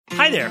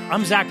Hi there,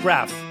 I'm Zach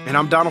Braff. And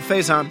I'm Donald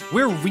Faison.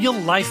 We're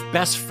real-life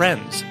best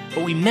friends,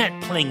 but we met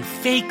playing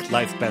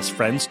fake-life best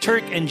friends,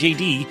 Turk and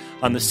JD,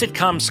 on the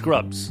sitcom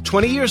Scrubs.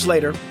 20 years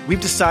later, we've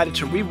decided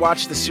to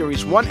rewatch the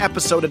series one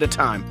episode at a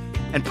time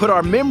and put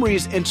our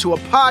memories into a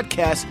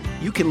podcast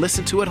you can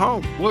listen to at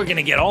home. We're going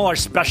to get all our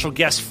special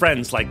guest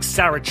friends like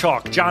Sarah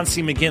Chalk, John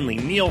C. McGinley,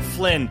 Neil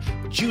Flynn,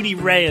 Judy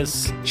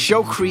Reyes.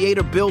 Show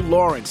creator Bill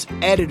Lawrence,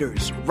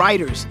 editors,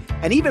 writers,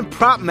 and even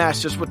prop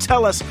masters will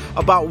tell us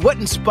about what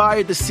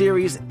inspired the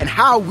series and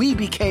how we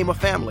became a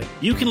family.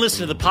 You can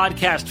listen to the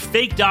podcast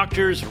Fake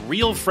Doctors,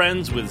 Real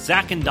Friends with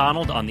Zach and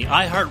Donald on the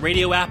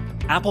iHeartRadio app,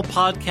 Apple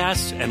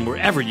Podcasts, and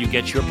wherever you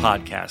get your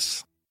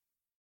podcasts.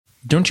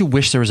 Don't you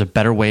wish there was a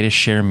better way to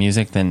share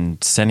music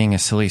than sending a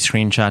silly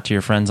screenshot to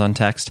your friends on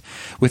text?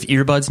 With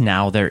earbuds,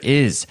 now there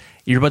is.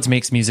 Earbuds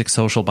makes music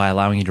social by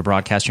allowing you to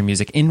broadcast your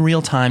music in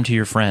real time to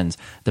your friends.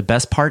 The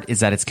best part is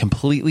that it's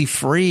completely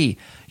free.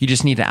 You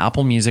just need an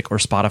Apple Music or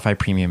Spotify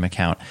Premium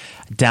account.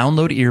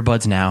 Download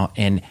earbuds now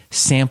and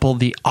sample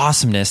the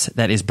awesomeness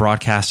that is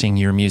broadcasting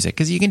your music.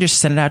 Because you can just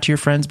send it out to your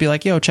friends, be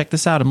like, yo, check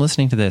this out, I'm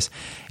listening to this.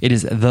 It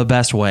is the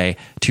best way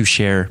to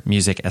share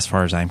music as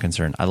far as I'm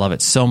concerned. I love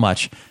it so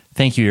much.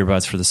 Thank you,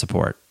 Earbuds, for the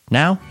support.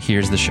 Now,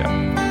 here's the show.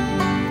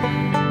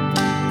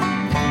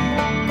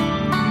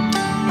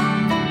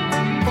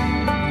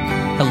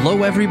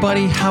 Hello,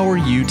 everybody. How are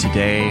you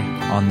today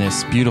on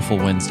this beautiful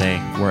Wednesday,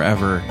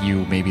 wherever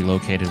you may be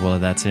located, whether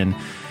that's in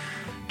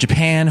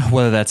Japan,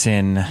 whether that's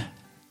in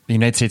the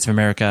United States of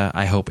America?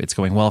 I hope it's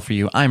going well for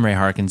you. I'm Ray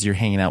Harkins. You're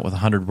hanging out with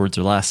 100 Words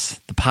or Less.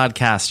 The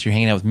podcast, you're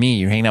hanging out with me.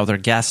 You're hanging out with our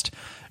guest.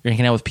 You're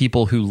hanging out with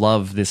people who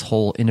love this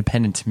whole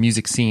independent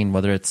music scene,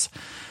 whether it's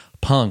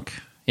punk,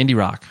 indie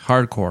rock,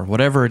 hardcore,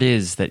 whatever it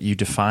is that you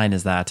define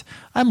as that.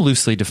 I'm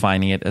loosely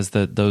defining it as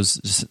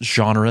those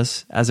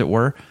genres, as it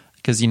were,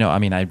 because,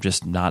 I'm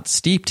just not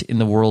steeped in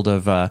the world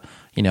of,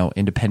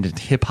 independent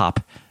hip hop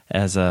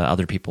as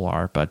other people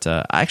are. But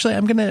actually,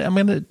 I'm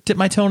gonna dip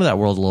my toe into that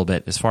world a little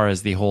bit as far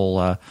as the whole,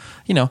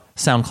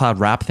 SoundCloud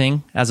rap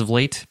thing as of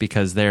late,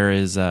 because there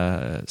is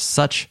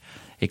such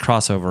a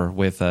crossover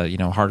with,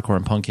 hardcore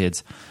and punk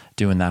kids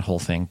doing that whole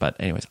thing. But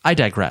anyways, I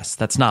digress.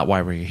 That's not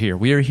why we're here.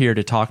 We are here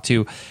to talk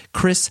to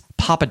Chris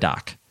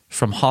Popadak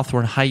from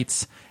Hawthorne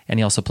Heights, and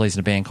he also plays in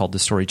a band called The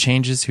Story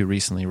Changes, who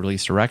recently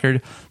released a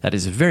record that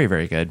is very,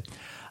 very good.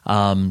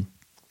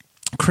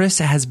 Chris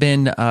has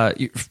been,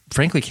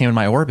 frankly, came in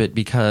my orbit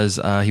because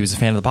he was a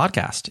fan of the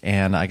podcast,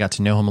 and I got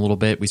to know him a little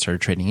bit. We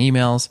started trading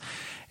emails,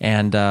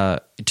 and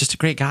just a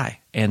great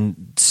guy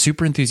and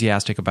super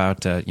enthusiastic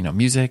about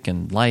music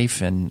and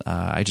life. And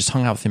I just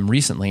hung out with him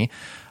recently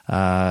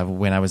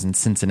when I was in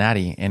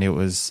Cincinnati, and it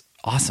was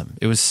awesome.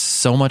 It was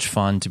so much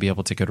fun to be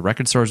able to go to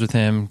record stores with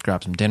him,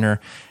 grab some dinner,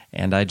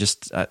 and I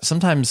just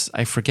sometimes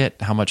I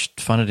forget how much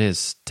fun it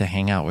is to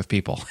hang out with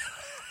people.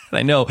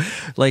 I know,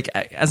 like,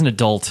 as an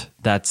adult,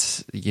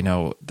 that's,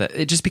 that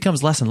it just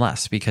becomes less and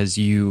less because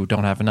you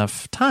don't have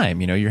enough time.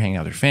 You're hanging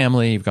out with your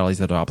family, you've got all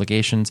these other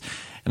obligations.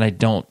 And I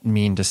don't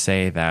mean to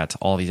say that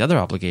all these other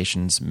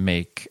obligations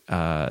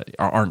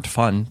aren't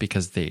fun,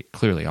 because they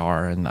clearly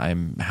are, and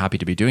I'm happy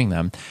to be doing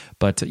them.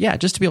 But yeah,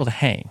 just to be able to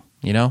hang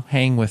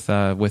with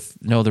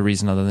no other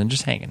reason other than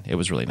just hanging. It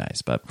was really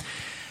nice. But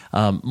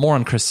more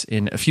on Chris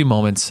in a few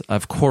moments.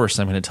 Of course,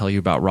 I'm going to tell you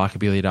about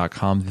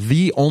Rockabilia.com,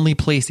 the only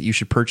place that you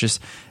should purchase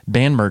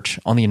band merch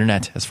on the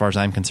internet, as far as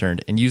I'm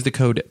concerned. And use the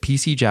code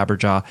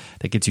PCJabberjaw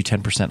that gets you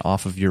 10%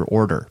 off of your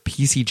order.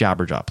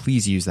 PCJabberjaw,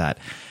 please use that.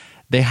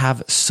 They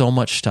have so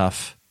much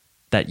stuff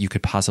that you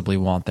could possibly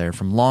want there,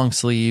 from long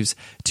sleeves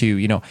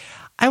to,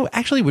 I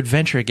actually would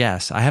venture a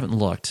guess. I haven't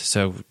looked,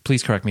 so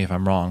please correct me if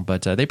I'm wrong,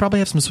 but they probably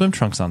have some swim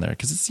trunks on there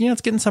because it's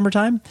getting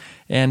summertime,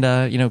 and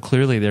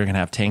clearly they're going to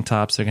have tank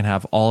tops. They're going to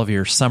have all of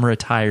your summer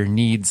attire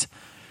needs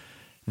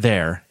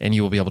there, and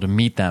you will be able to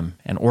meet them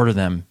and order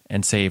them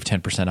and save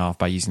 10% off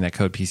by using that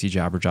code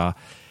PCJabberjaw.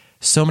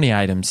 So many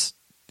items,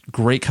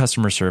 great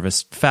customer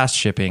service, fast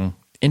shipping,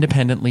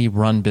 independently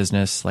run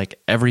business, like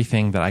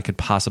everything that I could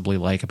possibly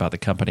like about the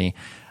company.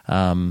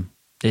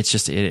 It's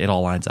just, it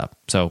all lines up.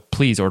 So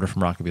please order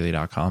from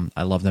Rockabilia.com.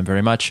 I love them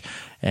very much,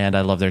 and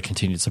I love their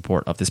continued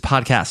support of this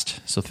podcast.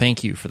 So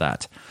thank you for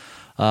that.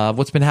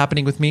 What's been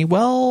happening with me?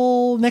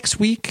 Well, next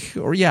week,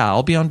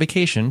 I'll be on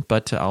vacation,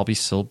 but I'll be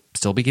still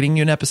be getting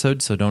you an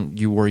episode, so don't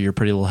you worry your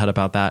pretty little head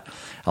about that.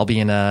 I'll be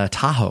in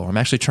Tahoe. I'm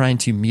actually trying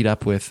to meet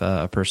up with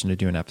a person to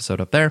do an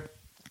episode up there,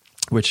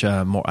 which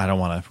I don't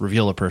want to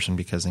reveal a person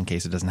because in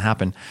case it doesn't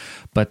happen.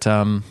 But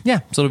so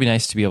it'll be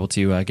nice to be able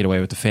to get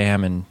away with the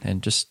fam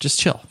and just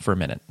chill for a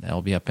minute.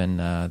 I'll be up in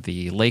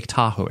the Lake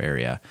Tahoe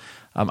area.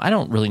 I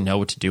don't really know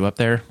what to do up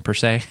there per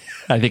se.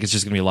 I think it's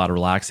just going to be a lot of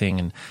relaxing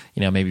and,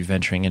 maybe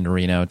venturing into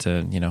Reno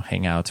to,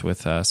 hang out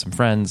with some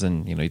friends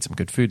and, eat some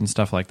good food and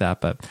stuff like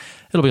that. But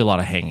it'll be a lot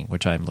of hanging,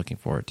 which I'm looking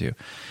forward to.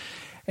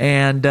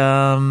 And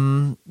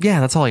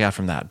that's all I got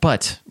from that.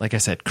 But like I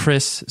said,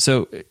 Chris,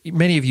 so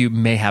many of you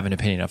may have an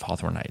opinion of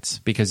Hawthorne Heights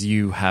because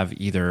you have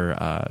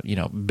either,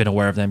 been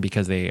aware of them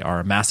because they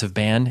are a massive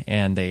band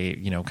and they,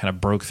 kind of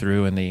broke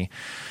through in the,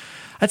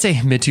 I'd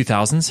say mid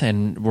 2000s,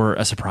 and were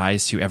a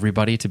surprise to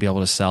everybody to be able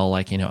to sell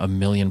like, 1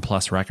 million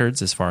plus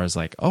records, as far as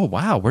like, oh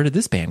wow, where did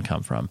this band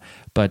come from?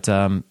 But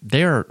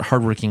they are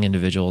hardworking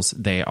individuals.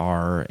 They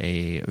are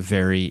a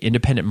very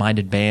independent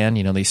minded band.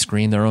 They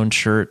screen their own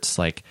shirts.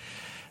 Like,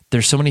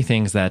 there's so many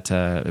things that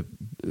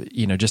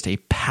just a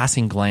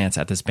passing glance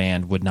at this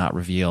band would not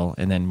reveal.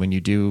 And then when you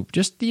do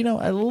just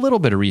a little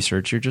bit of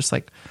research, you're just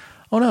like,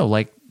 oh no,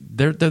 like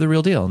they're the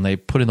real deal, and they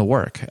put in the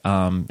work.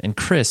 And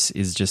Chris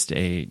is just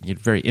a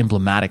very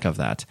emblematic of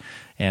that.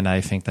 And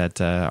I think that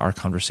our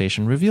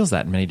conversation reveals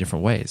that in many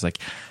different ways. Like,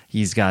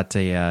 he's got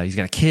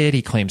a kid.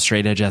 He claims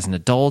straight edge as an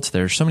adult.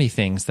 There's so many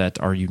things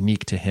that are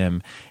unique to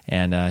him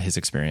and his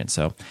experience.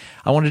 So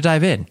I wanted to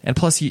dive in. And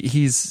plus,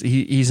 he's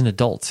an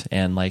adult,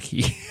 and like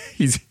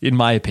he's, in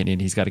my opinion,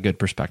 he's got a good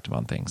perspective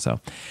on things.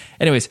 So,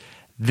 anyways,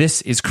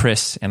 this is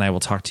Chris, and I will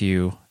talk to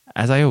you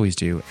as I always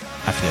do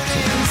after the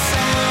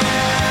episode.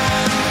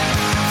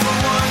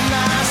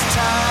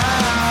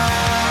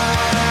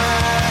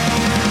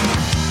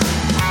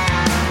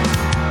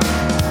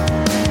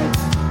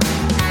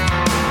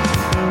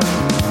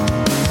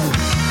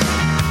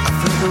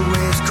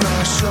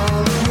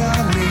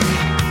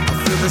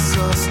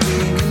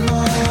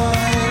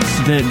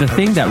 The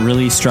thing that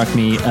really struck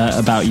me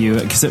about you,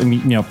 because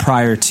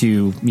prior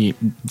to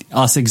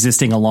us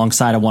existing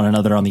alongside of one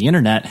another on the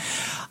internet,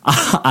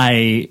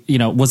 I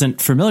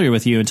wasn't familiar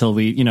with you until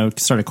we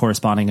started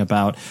corresponding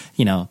about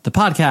the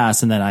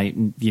podcast, and then I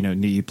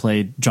knew you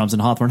played drums in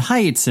Hawthorne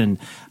Heights, and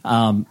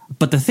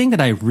but the thing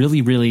that I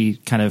really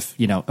kind of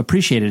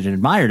appreciated and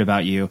admired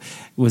about you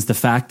was the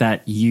fact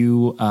that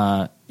you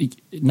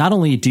not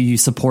only do you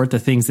support the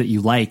things that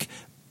you like,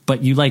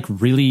 but you like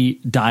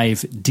really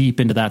dive deep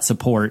into that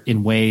support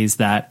in ways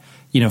that,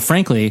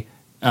 frankly,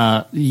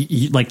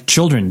 like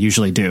children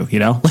usually do,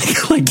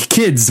 like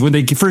kids, when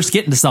they first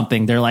get into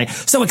something, they're like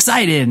so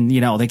excited and,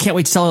 they can't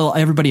wait to tell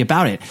everybody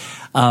about it.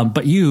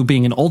 But you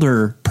being an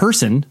older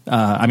person,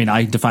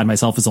 I define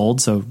myself as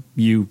old, so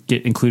you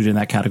get included in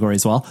that category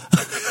as well.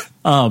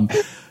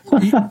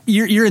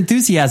 Your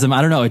enthusiasm,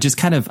 I don't know, it just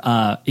kind of,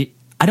 I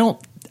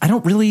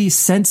don't really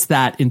sense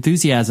that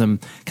enthusiasm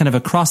kind of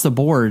across the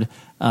board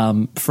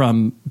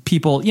from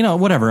people,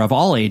 whatever, of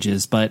all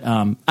ages. But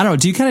I don't know.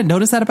 Do you kind of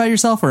notice that about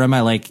yourself, or am I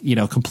like,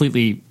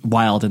 completely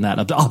wild in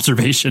that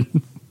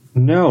observation?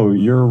 No,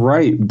 you're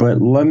right.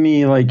 But let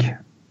me look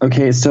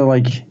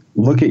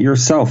at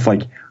yourself.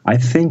 Like, I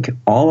think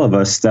all of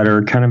us that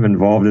are kind of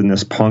involved in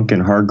this punk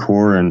and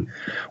hardcore and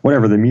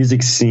whatever, the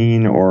music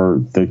scene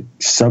or the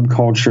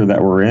subculture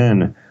that we're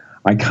in,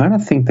 I kind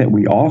of think that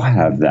we all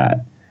have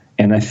that.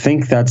 And I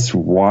think that's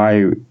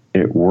why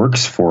it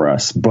works for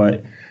us.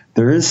 But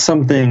there is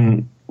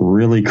something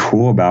really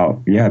cool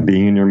about,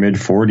 being in your mid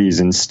 40s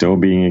and still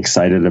being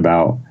excited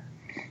about,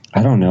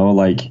 I don't know,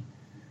 like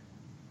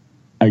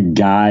a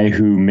guy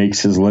who makes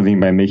his living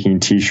by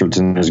making t-shirts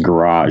in his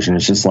garage. And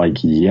it's just like,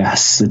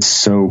 yes, it's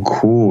so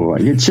cool.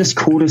 Like, it's just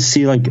cool to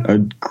see like a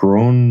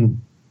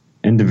grown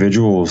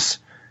individuals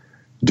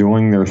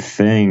doing their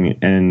thing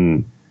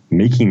and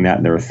making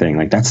that their thing.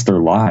 Like, that's their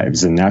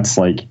lives. And that's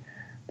like,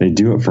 they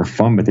do it for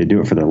fun, but they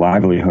do it for their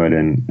livelihood.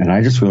 And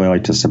I just really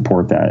like to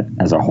support that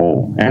as a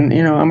whole. And,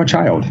 I'm a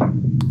child.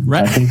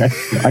 Right.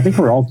 I think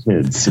we're all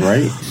kids,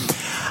 right?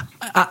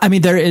 I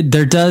mean,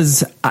 there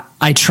does,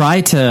 I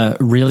try to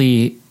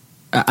really,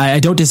 I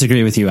don't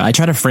disagree with you. I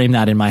try to frame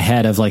that in my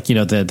head of like,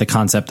 the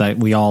concept that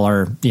we all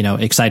are,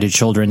 excited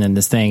children in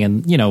this thing.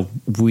 And,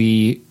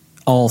 we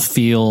all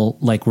feel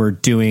like we're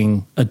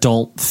doing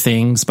adult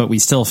things, but we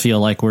still feel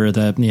like we're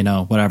the,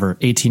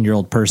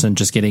 18-year-old person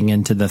just getting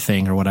into the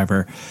thing or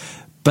whatever.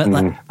 But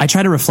like, I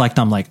try to reflect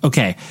on like,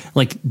 okay,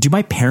 like, do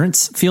my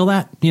parents feel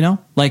that,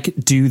 like,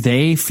 do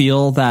they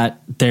feel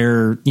that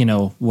they're,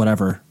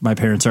 whatever, my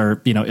parents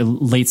are,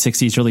 late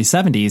 60s, early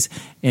 70s.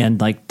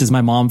 And like, does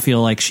my mom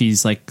feel like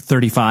she's like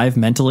 35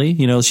 mentally,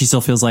 she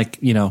still feels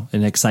like,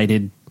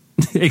 an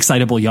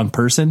excitable young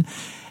person.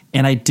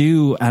 And I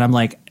do, and I'm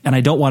like, and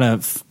I don't want to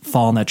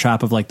fall in that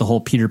trap of like the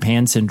whole Peter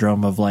Pan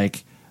syndrome of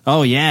like,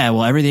 oh yeah,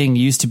 well, everything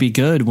used to be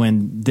good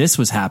when this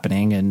was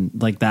happening. And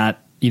like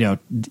that, you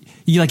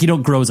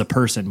don't grow as a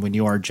person when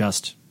you are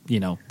just,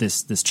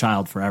 this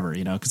child forever,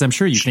 because I'm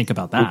sure you think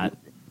about that.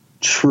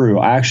 True.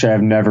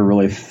 I've never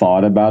really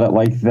thought about it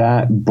like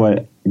that,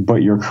 but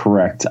you're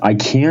correct. I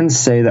can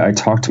say that I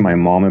talked to my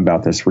mom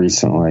about this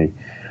recently,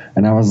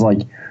 and I was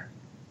like,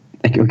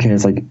 okay,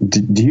 it's like,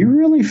 do you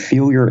really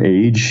feel your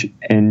age?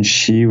 And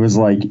she was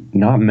like,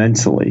 not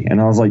mentally.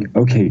 And I was like,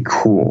 okay,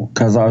 cool.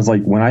 Because I was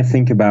like, when I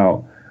think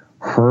about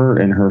her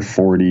in her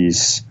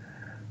 40s,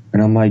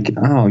 and I'm like,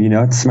 oh,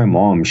 it's my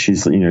mom.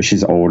 She's,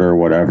 she's older or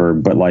whatever.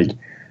 But like,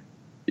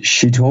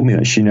 she told me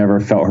that she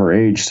never felt her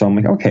age. So I'm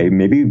like, okay,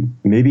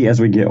 maybe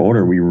as we get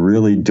older, we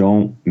really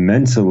don't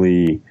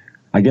mentally.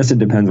 I guess it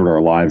depends what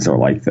our lives are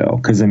like, though.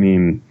 Because I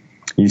mean,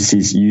 you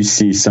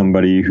see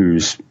somebody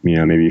who's,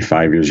 maybe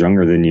 5 years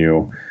younger than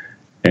you,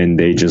 and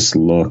they just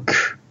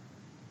look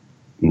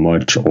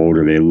much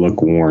older. They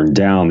look worn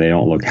down. They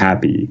don't look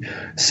happy.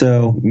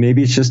 So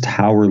maybe it's just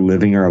how we're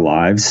living our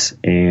lives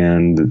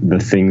and the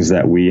things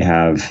that we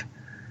have.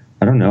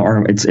 I don't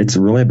know. It's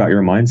really about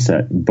your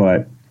mindset.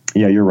 But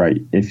yeah, you're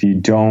right. If you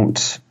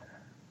don't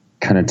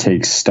kind of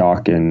take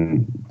stock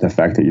in the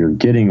fact that you're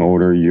getting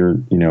older,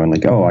 and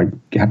like, oh, I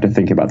have to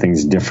think about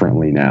things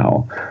differently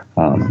now.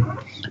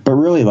 But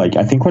really, like,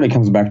 I think what it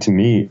comes back to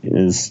me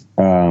is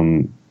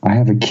I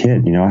have a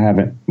kid,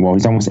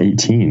 he's almost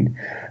 18.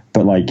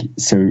 But like,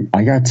 so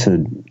I got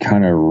to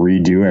kind of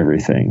redo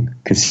everything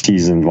because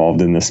he's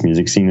involved in this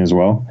music scene as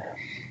well.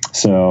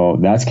 So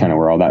that's kind of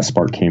where all that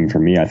spark came for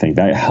me. I think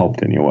that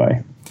helped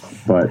anyway.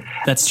 But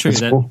that's true.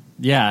 Cool.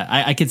 Yeah,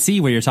 I could see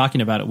where you're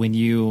talking about it when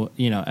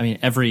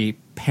every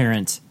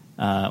parent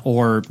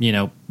or,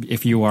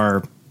 if you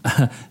are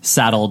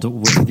saddled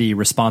with the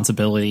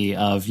responsibility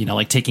of,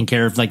 like taking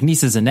care of like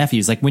nieces and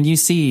nephews, like when you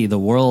see the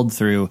world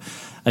through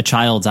a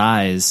child's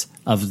eyes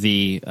of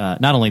the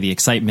not only the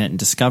excitement and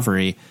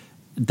discovery,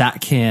 that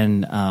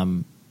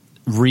can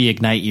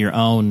reignite your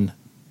own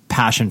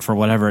passion for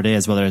whatever it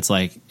is, whether it's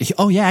like,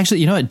 oh yeah,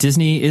 actually, what,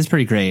 Disney is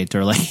pretty great,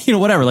 or like,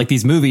 whatever, like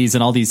these movies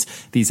and all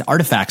these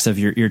artifacts of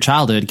your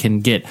childhood can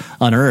get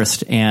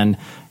unearthed and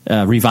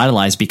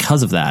revitalized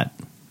because of that.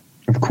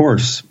 Of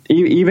course,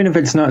 even if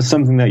it's not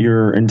something that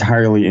you're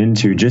entirely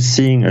into, just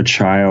seeing a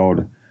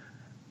child,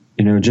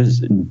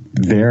 just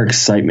their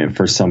excitement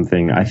for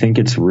something, I think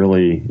it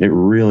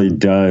really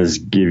does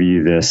give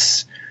you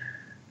this,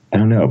 I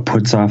don't know, it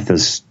puts off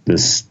this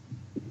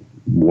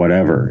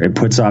whatever. It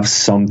puts off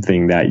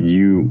something that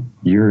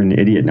you're an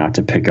idiot not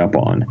to pick up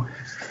on.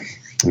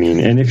 I mean,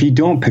 and if you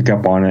don't pick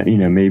up on it,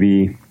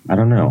 maybe, I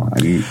don't know.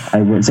 I mean,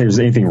 I wouldn't say there's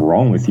anything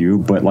wrong with you,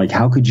 but like,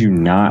 how could you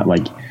not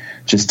like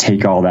just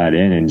take all that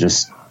in and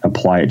just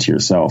apply it to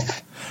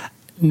yourself?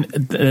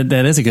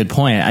 That is a good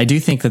point. I do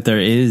think that there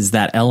is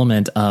that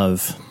element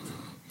of,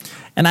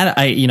 and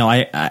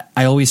I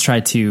always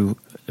try to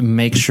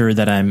make sure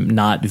that I'm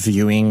not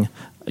viewing,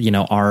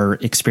 our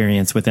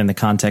experience within the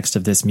context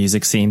of this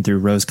music scene through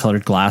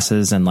rose-colored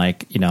glasses and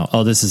like,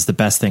 oh, this is the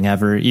best thing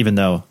ever, even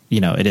though,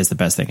 it is the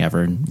best thing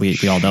ever. And we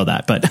all know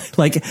that. But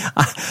like,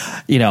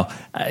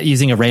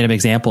 using a random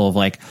example of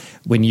like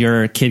when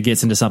your kid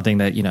gets into something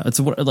that, it's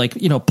like,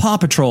 Paw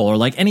Patrol or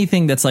like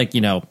anything that's like,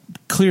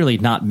 clearly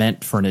not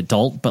meant for an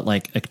adult, but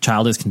like a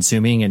child is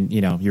consuming and,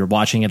 you're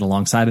watching it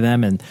alongside of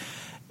them. And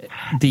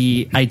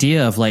the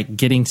idea of like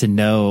getting to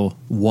know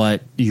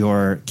what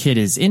your kid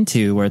is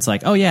into, where it's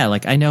like, oh yeah,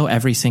 like I know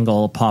every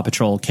single Paw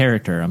Patrol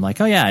character. I'm like,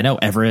 oh yeah, I know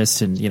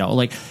Everest, and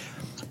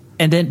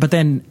but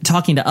then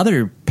talking to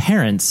other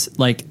parents,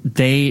 like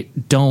they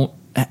don't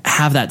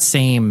have that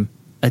same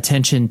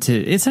attention to,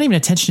 it's not even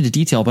attention to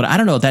detail, but I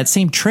don't know, that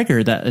same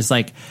trigger that is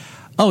like,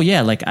 oh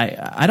yeah, like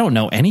I don't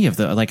know any of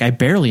like I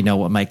barely know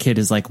what my kid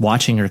is like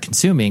watching or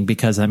consuming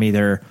because I'm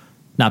either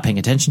not paying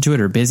attention to it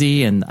or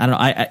busy. And I don't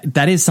know,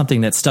 that is something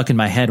that's stuck in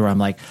my head where I'm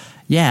like,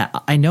 yeah,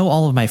 I know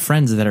all of my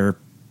friends that are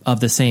of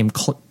the same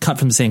cut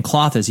from the same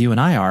cloth as you and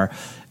I are.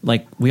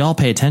 Like we all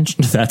pay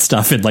attention to that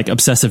stuff in like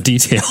obsessive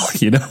detail,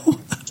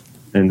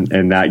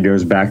 And that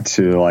goes back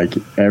to like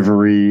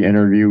every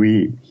interview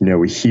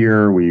we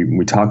hear,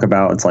 we talk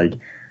about. It's like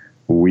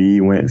we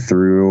went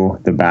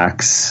through the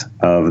backs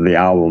of the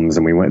albums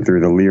and we went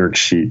through the lyric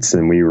sheets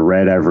and we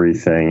read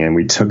everything and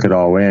we took it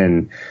all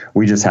in.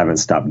 We just haven't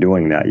stopped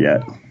doing that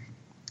yet.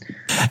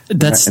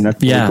 That's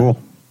really cool.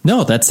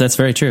 No, that's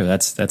very true.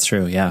 That's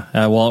true.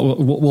 Yeah. Well,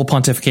 we'll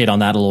pontificate on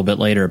that a little bit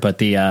later, but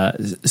the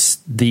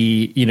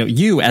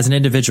you as an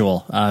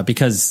individual,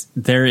 because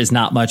there is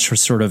not much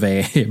sort of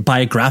a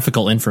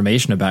biographical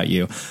information about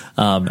you,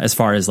 as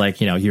far as like,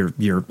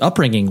 your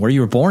upbringing, where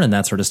you were born and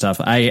that sort of stuff.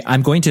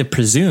 I'm going to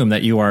presume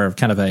that you are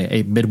kind of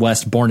a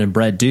Midwest born and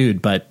bred dude,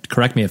 but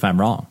correct me if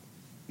I'm wrong.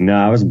 No,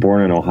 I was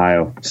born in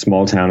Ohio,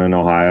 small town in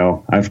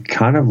Ohio. I've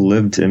kind of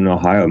lived in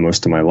Ohio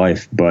most of my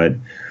life, but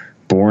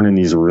born in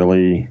these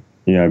really,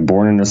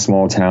 born in a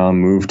small town,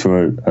 moved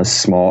to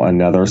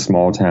another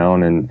small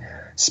town, and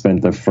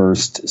spent the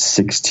first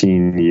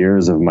 16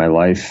 years of my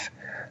life,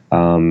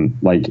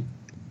 like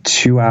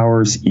 2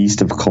 hours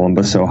east of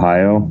Columbus,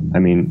 Ohio. I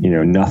mean,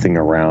 nothing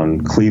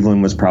around.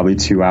 Cleveland was probably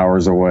 2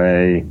 hours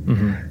away.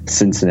 Mm-hmm.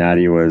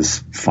 Cincinnati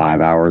was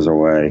 5 hours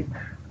away.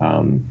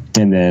 And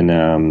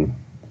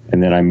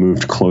then I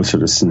moved closer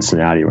to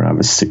Cincinnati when I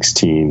was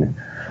 16.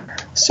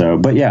 So,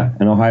 but yeah,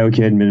 an Ohio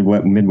kid,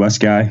 Midwest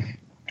guy.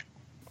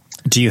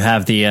 Do you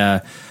have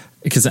the,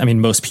 because I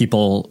mean, most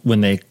people,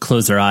 when they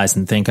close their eyes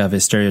and think of a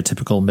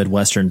stereotypical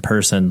Midwestern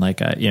person, like,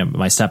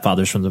 my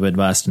stepfather's from the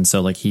Midwest. And so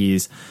like,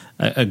 he's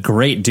a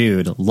great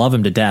dude, love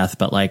him to death,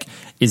 but like,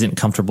 isn't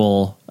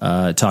comfortable,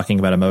 talking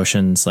about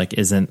emotions, like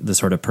isn't the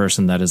sort of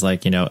person that is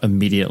like,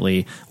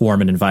 immediately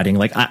warm and inviting.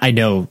 Like, I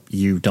know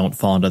you don't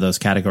fall into those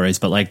categories,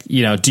 but like,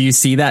 do you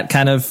see that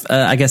kind of,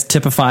 I guess,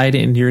 typified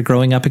in your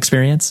growing up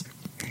experience?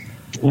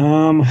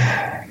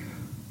 I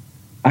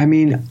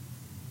mean,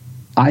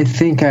 I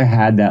think I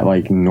had that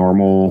like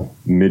normal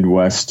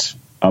Midwest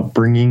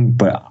upbringing,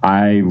 but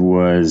I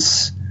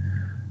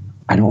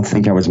don't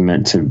think I was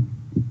meant to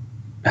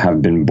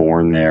have been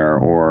born there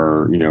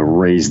or,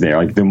 raised there.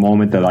 Like the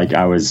moment that like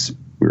it was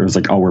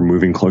like, oh, we're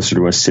moving closer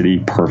to a city.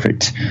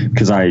 Perfect.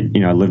 Because I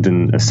lived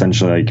in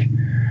essentially like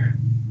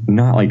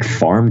not like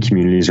farm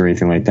communities or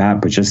anything like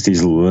that, but just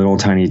these little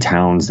tiny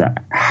towns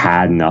that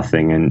had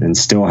nothing and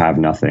still have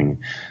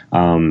nothing.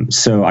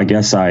 So I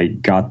guess I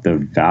got the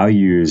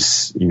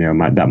values,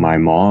 that my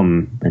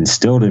mom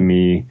instilled in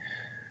me.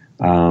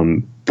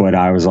 But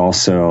I was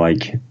also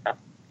like,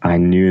 I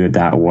knew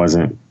that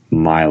wasn't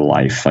my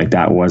life. Like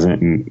that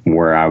wasn't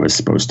where I was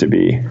supposed to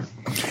be.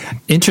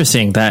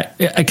 Interesting that,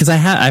 because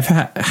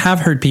I've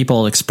heard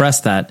people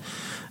express that,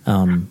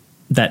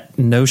 that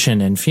notion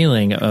and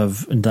feeling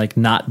of like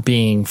not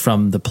being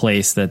from the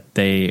place that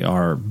they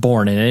are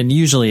born in. And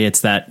usually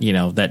it's that,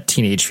 that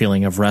teenage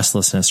feeling of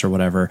restlessness or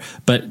whatever,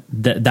 but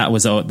that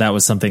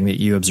was something that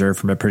you observed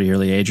from a pretty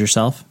early age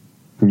yourself.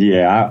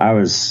 Yeah,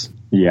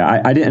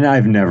 I didn't,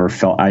 I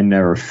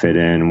never fit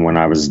in when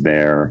I was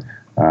there.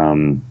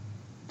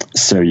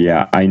 So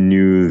yeah, I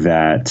knew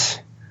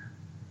that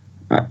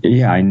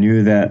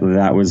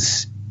that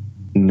was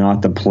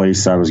not the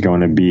place I was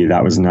going to be.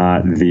 That was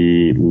not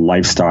the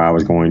lifestyle I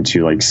was going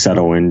to like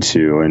settle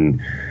into.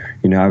 And,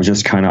 I was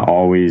just kind of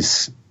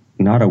always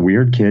not a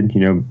weird kid,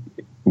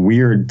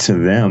 weird to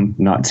them,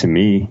 not to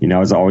me. I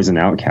was always an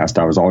outcast.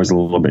 I was always a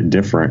little bit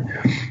different.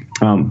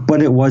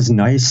 But it was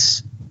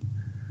nice,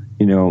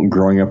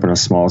 growing up in a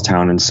small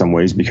town in some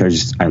ways,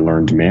 because I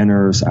learned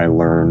manners. I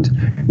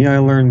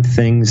learned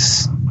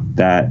things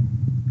that,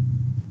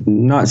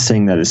 not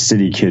saying that a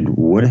city kid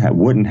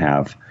wouldn't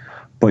have,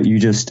 but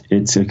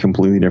it's a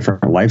completely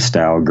different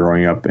lifestyle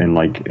growing up in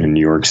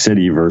New York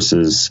City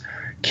versus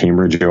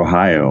Cambridge,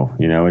 Ohio.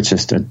 It's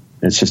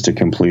just a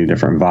completely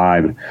different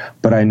vibe.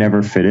 But I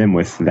never fit in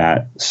with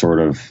that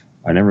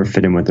I never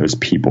fit in with those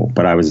people,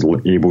 but I was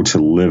able to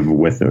live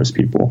with those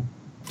people.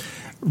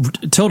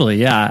 Totally.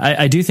 Yeah.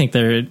 I do think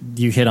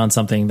you hit on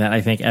something that I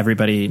think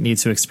everybody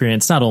needs to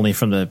experience, not only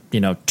from the,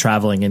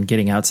 traveling and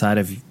getting outside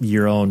of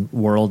your own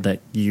world that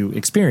you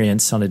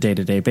experience on a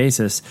day-to-day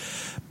basis.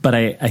 But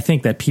I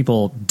think that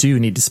people do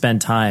need to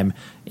spend time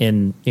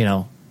in,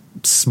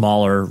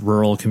 smaller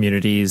rural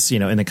communities,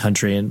 in the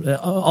country, and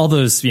all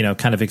those,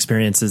 kind of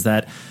experiences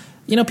that,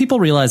 people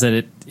realize that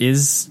it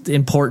is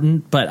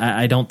important, but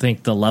I don't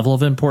think the level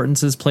of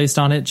importance is placed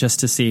on it, just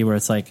to see where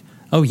it's like,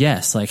 oh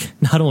yes, like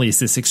not only is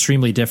this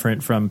extremely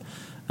different from,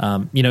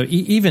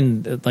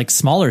 even like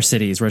smaller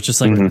cities where it's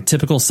just like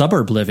typical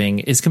suburb living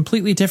is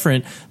completely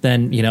different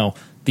than,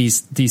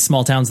 these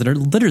small towns that are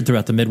littered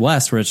throughout the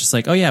Midwest, where it's just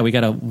like, oh yeah, we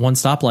got one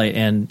stoplight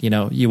and,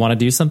 you want to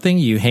do something,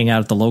 you hang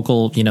out at the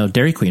local,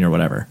 Dairy Queen or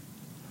whatever.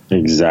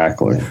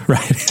 Exactly.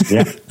 Right.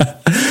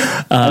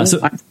 Yeah.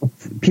 So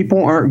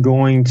people aren't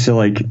going to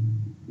like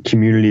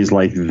communities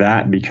like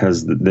that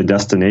because the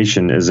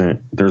destination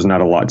there's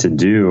not a lot to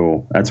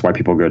do. That's why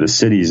people go to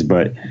cities.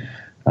 But,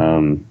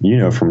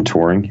 from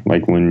touring,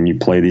 like when you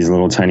play these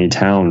little tiny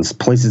towns,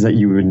 places that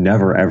you would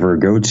never, ever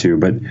go to,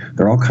 but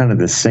they're all kind of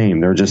the same.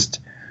 They're just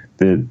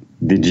the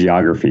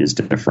geography is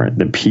different.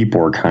 The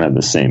people are kind of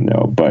the same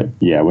though. But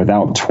yeah,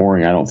 without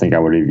touring, I don't think I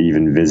would have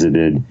even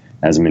visited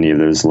as many of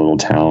those little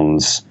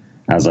towns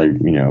as I,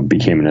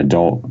 became an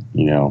adult,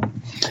 Sure.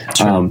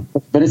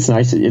 But it's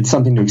nice. It's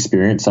something to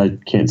experience. I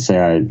can't say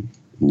I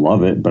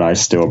love it, but I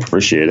still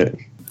appreciate it.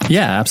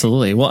 Yeah,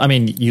 absolutely. Well, I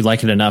mean, you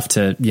like it enough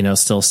to,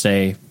 still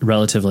stay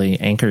relatively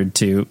anchored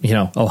to,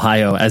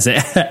 Ohio as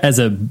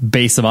a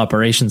base of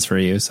operations for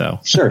you. So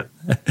sure.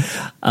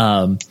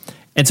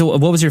 And so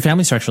what was your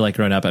family structure like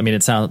growing up? I mean,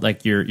 it sounded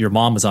like your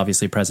mom was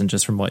obviously present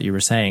just from what you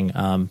were saying.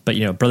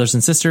 But, brothers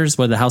and sisters,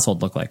 what did the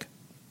household look like?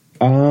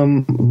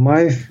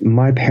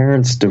 My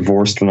parents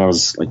divorced when I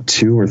was like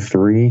 2 or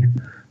 3.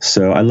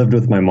 So I lived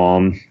with my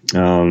mom,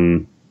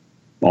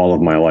 all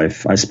of my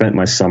life. I spent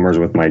my summers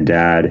with my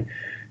dad,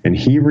 and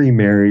he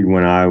remarried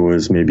when I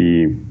was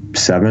maybe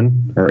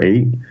 7 or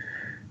 8.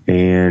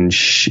 And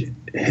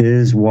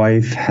his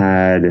wife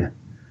had,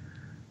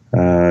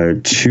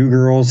 2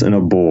 girls and a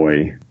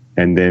boy,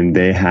 and then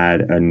they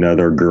had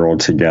another girl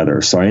together.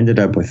 So I ended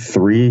up with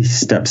 3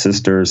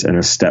 stepsisters and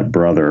a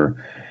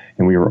stepbrother,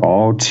 and we were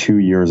all 2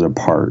 years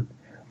apart.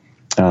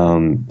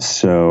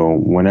 So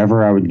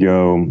whenever I would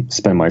go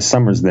spend my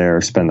summers there,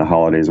 spend the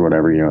holidays,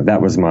 whatever,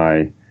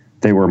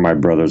 they were my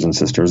brothers and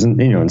sisters, and,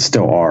 and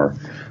still are.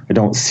 I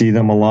don't see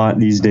them a lot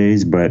these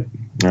days, but,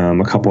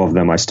 a couple of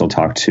them I still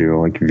talk to,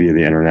 like via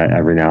the internet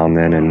every now and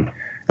then, and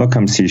they'll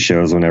come see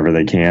shows whenever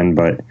they can.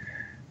 But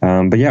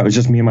yeah, it was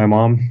just me and my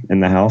mom in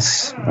the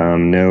house.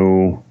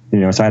 So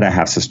I had a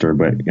half sister,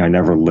 but I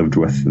never lived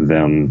with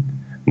them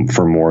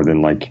for more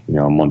than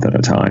a month at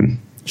a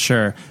time.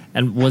 Sure.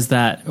 And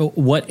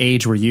what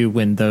age were you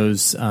when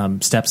those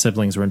step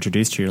siblings were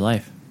introduced to your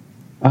life?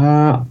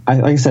 Like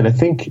I said, I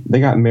think they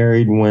got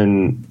married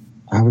when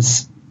I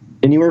was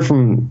anywhere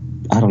from,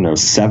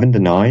 7 to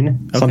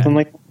 9, okay. Something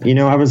like that.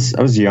 I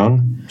was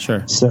young.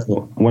 Sure.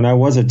 So when I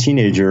was a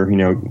teenager,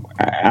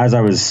 as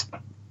I was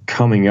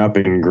coming up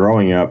and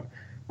growing up,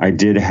 I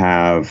did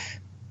have,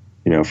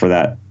 for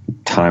that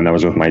time I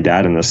was with my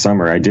dad in the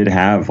summer, I did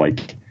have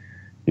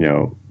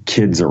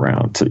kids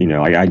around. So,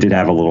 I did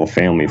have a little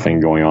family thing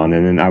going on,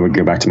 and then I would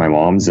go back to my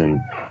mom's,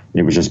 and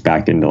it was just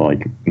back into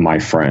like my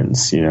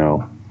friends.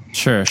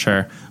 Sure.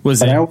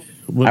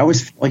 But I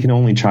was like an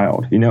only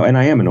child, and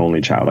I am an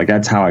only child. Like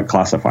that's how I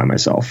classify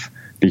myself,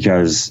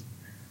 because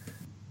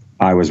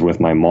I was with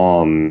my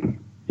mom,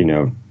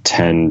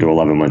 10 to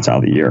 11 months out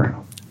of the year.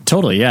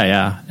 Totally.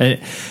 Yeah.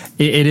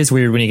 It is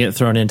weird when you get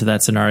thrown into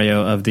that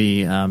scenario of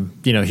the,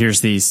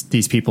 here's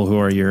these people who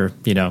are your,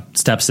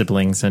 step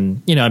siblings.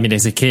 And,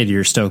 as a kid,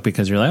 you're stoked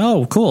because you're like,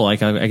 oh, cool.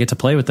 Like I get to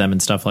play with them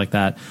and stuff like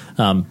that.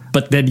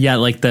 But then,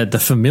 like the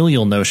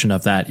familial notion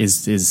of that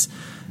is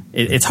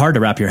it's hard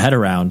to wrap your head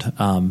around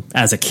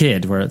as a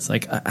kid, where it's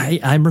like,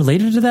 I'm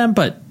related to them,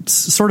 but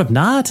sort of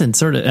not. And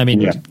sort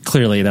of,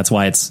 clearly that's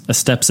why it's a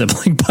step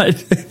sibling,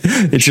 but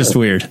it's just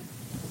weird.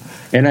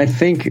 And I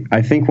think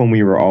when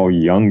we were all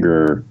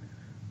younger,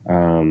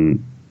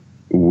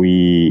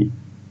 we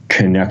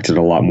connected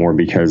a lot more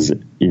because,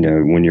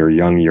 when you're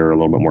young, you're a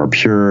little bit more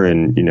pure,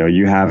 and,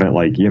 you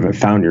haven't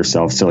found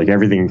yourself. So like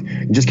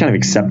everything, just kind of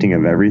accepting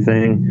of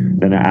everything.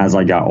 Then as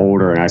I got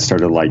older and I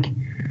started like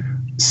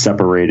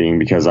separating,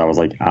 because I was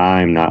like,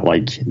 I'm not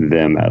like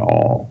them at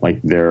all.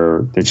 Like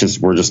we're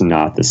just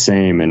not the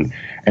same. And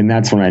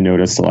that's when I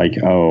noticed like,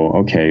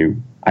 oh, okay,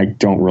 I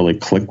don't really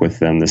click with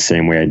them the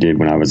same way I did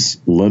when I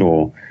was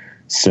little.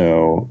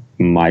 So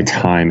my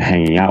time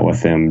hanging out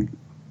with them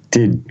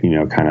did,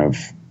 kind of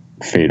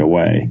fade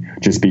away,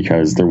 just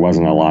because there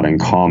wasn't a lot in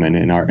common.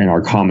 And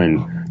our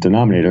common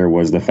denominator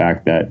was the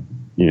fact that,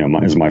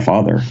 is my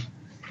father.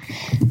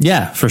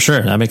 Yeah, for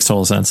sure. That makes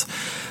total sense.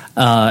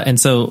 And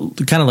so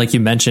kind of like you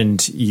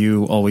mentioned,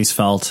 you always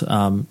felt,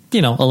 a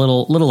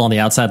little on the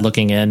outside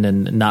looking in,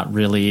 and not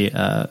really,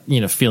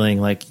 feeling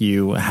like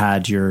you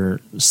had your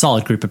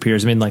solid group of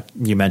peers. I mean, like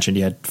you mentioned,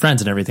 you had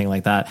friends and everything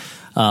like that.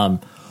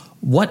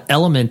 What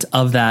element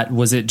of that,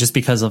 was it just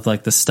because of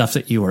like the stuff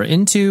that you were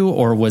into,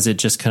 or was it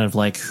just kind of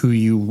like who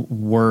you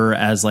were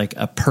as like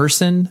a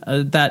person,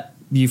 that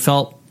you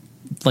felt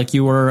like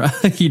you were,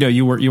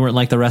 you weren't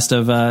like the rest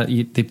of,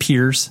 the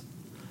peers?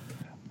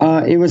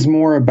 It was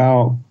more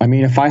about,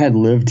 if I had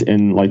lived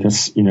in like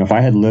if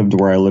I had lived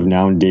where I live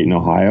now in Dayton,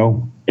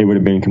 Ohio, it would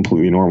have been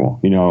completely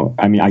normal.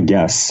 I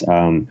guess,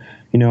 I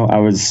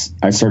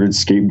started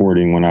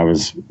skateboarding when I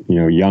was,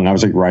 young. I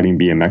was like riding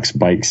BMX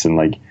bikes and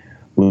like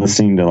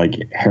listening to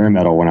like hair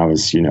metal when I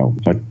was,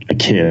 a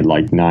kid,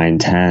 like 9,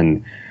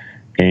 10.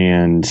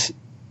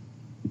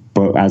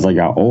 But as I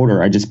got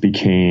older, I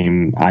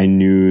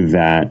knew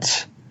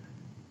that,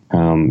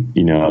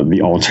 the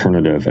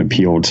alternative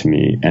appealed to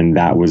me, and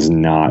that was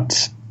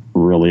not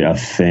really a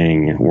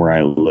thing where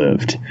I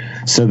lived.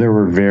 So there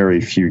were very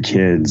few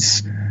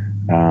kids,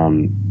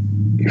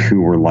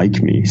 who were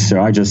like me. So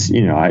I just,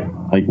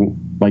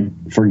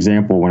 for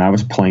example, when I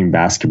was playing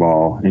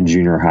basketball in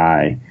junior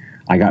high,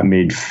 I got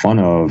made fun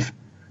of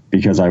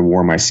because I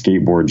wore my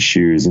skateboard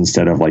shoes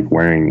instead of like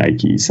wearing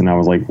Nikes. And I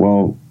was like,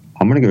 well,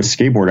 I'm going to go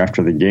skateboard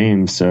after the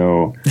game.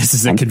 So this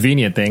is a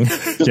convenient thing.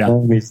 Yeah.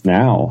 Wearing these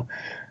now.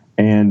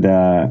 And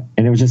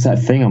it was just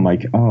that thing. I'm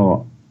like,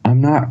 oh,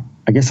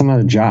 I guess I'm not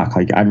a jock.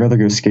 Like I'd rather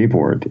go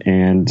skateboard.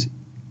 And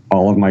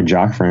all of my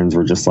jock friends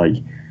were just like,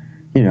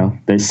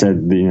 they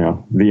said,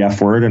 the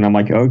F word. And I'm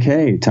like,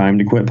 okay, time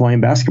to quit playing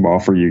basketball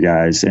for you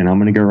guys. And I'm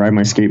going to go ride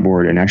my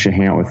skateboard and actually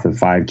hang out with the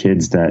 5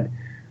 kids that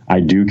I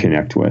do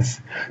connect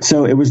with.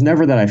 So it was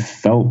never that I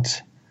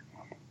felt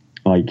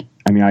like,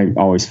 I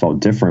always felt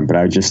different, but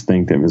I just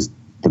think that it was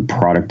the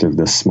product of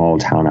the small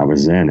town I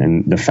was in,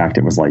 and the fact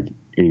it was like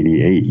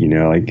 88,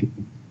 like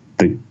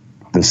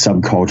the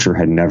subculture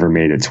had never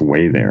made its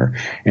way there,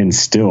 and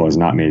still has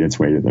not made its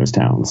way to those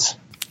towns.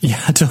 Yeah,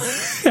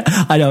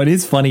 I know. It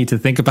is funny to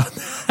think about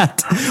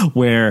that,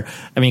 where,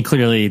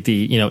 clearly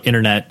the,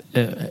 internet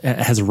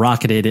has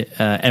rocketed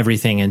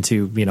everything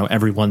into,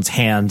 everyone's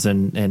hands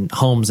and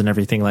homes and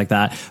everything like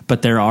that.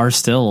 But there are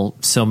still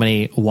so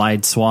many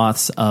wide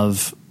swaths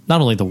of not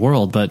only the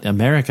world, but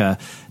America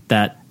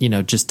that,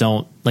 just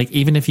don't, like,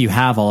 even if you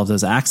have all of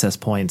those access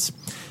points,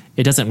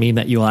 it doesn't mean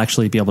that you'll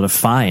actually be able to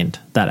find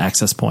that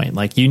access point.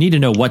 Like, you need to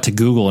know what to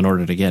Google in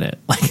order to get it.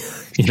 Like,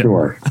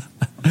 Sure.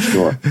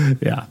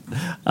 Yeah.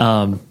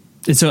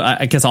 So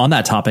I guess on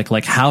that topic,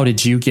 like, how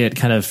did you get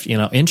kind of,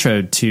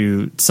 intro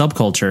to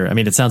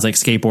subculture? It sounds like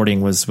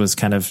skateboarding was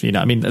kind of,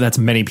 that's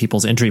many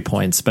people's entry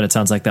points, but it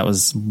sounds like that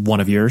was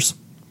one of yours.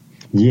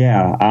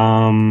 Yeah.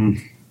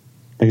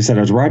 Like I said,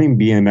 I was riding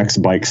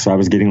BMX bikes, so I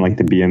was getting like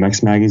the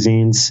BMX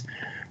magazines,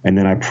 and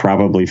then I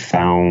probably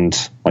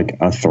found like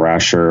a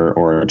Thrasher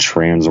or a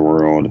Trans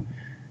World,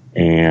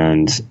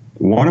 and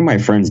one of my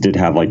friends did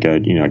have like a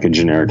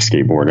generic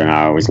skateboard, and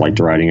I always liked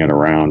riding it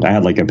around. I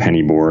had like a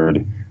penny board,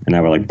 and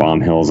I would like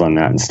bomb hills on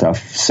that and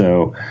stuff.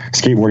 So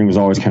skateboarding was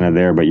always kind of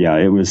there, but yeah,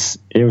 it was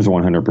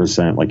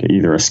 100% like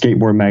either a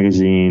skateboard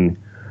magazine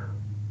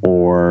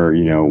or,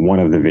 one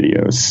of the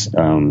videos.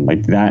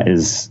 Like that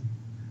is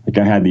like,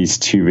 I had these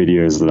 2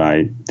 videos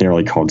that they're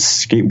like called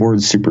Skateboard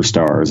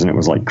Superstars, and it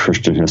was like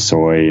Christian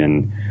Hosoi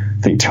and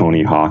I think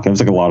Tony Hawk. It was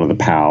like a lot of the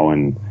POW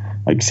and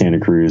like Santa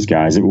Cruz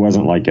guys. It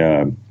wasn't like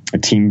a a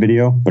team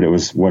video, but it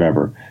was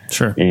whatever.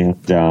 Sure.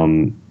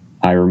 And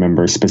I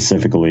remember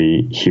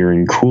specifically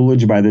hearing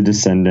Coolidge by the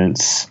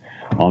Descendants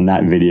on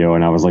that video,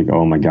 and I was like,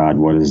 oh my God,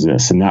 what is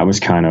this? And that was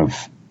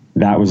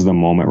the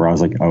moment where I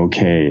was like,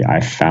 okay,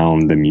 I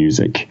found the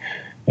music.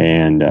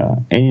 And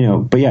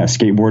but yeah,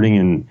 skateboarding,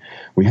 and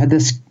we had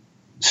this,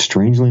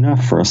 strangely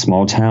enough, for a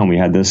small town, we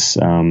had this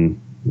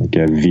like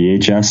a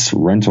VHS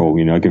rental,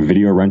 like a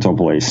video rental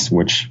place,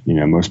 which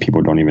most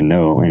people don't even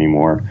know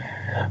anymore.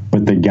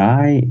 But the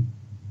guy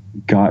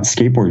got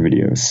skateboard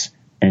videos,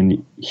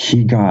 and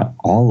he got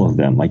all of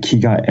them. Like, he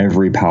got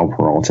every Pau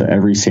Peralta,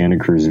 every Santa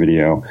Cruz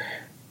video.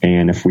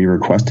 And if we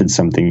requested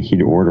something,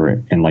 he'd order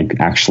it and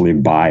like actually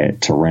buy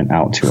it to rent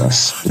out to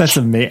us. That's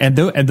amazing. And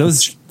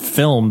those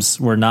films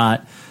were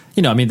not,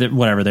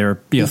 whatever, they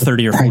were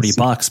 30 or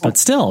 $40, but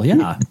still,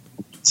 yeah.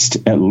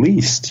 At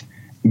least.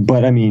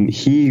 But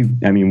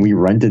we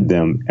rented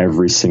them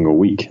every single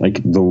week.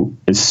 Like,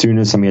 as soon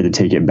as somebody had to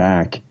take it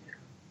back,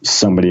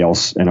 somebody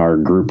else in our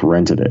group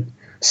rented it.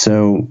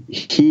 So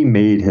he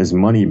made his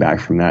money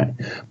back from that.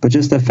 But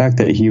just the fact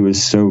that he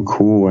was so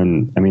cool,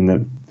 and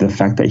the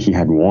fact that he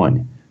had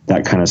won,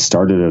 that kind of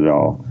started it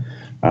all.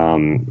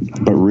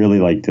 But really,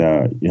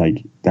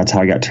 that's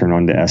how I got turned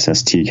on to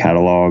SST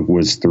catalog,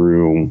 was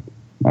through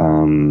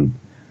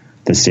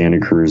the Santa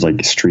Cruz,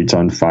 like Streets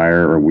on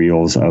Fire or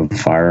Wheels of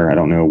Fire. I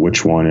don't know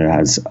which one it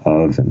has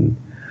of,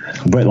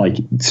 but like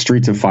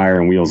Streets of Fire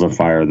and Wheels of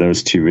Fire,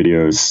 those two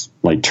videos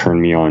like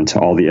turned me on to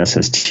all the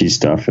SST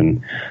stuff.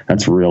 And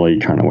that's really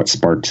kind of what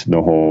sparked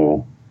the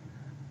whole,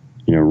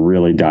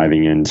 really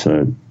diving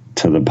into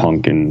the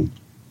punk and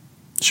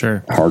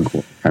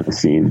hardcore kind of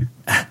scene.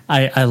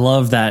 I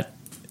love that.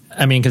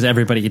 Because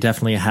everybody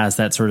definitely has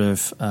that sort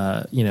of,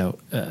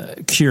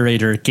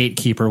 curator,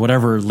 gatekeeper,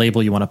 whatever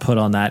label you want to put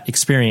on that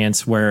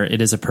experience, where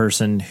it is a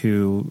person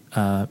who,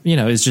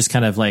 is just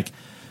kind of like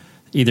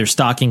either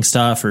stocking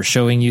stuff or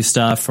showing you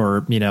stuff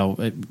or,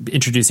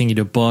 introducing you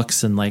to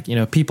books. And like,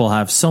 people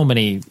have so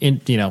many,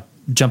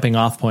 jumping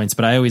off points,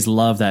 but I always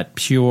love that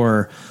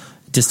pure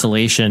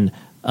distillation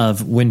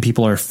of when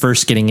people are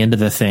first getting into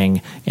the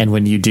thing, and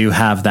when you do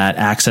have that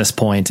access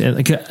point.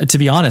 And to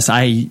be honest,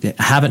 I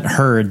haven't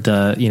heard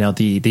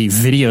the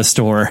video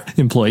store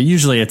employee.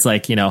 Usually it's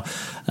like, a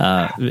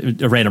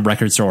random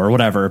record store or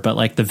whatever, but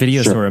like the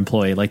video store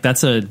employee, like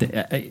it's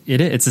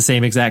the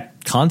same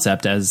exact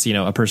concept as,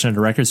 a person at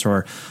a record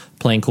store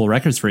playing cool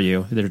records for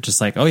you. They're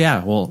just like, oh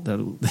yeah, well,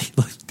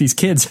 these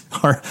kids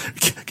are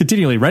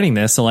continually renting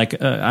this. So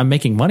like, I'm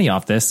making money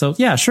off this. So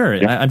yeah, sure.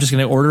 Yeah. I'm just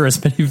going to order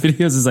as many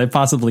videos as I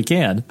possibly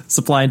can.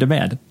 Supply and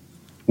demand.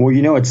 Well,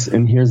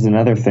 and here's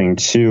another thing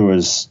too,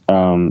 is,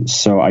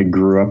 so I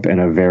grew up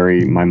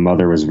my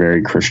mother was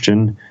very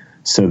Christian.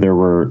 So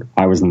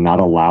I was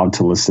not allowed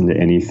to listen to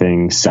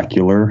anything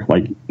secular,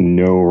 like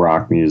no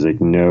rock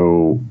music,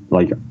 no,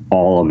 like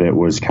all of it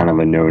was kind of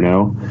a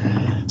no.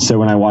 So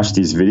when I watched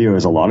these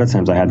videos, a lot of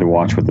times I had to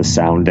watch with the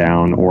sound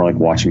down or like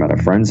watch them at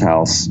a friend's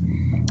house.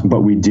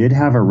 But we did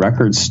have a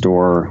record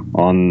store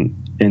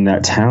in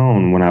that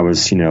town when I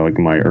was, like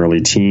my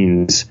early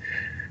teens.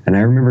 And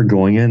I remember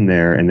going in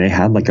there and they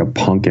had like a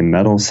punk and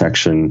metal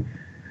section,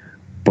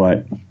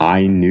 but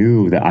I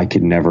knew that I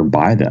could never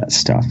buy that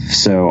stuff.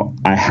 So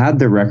I had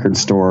the record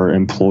store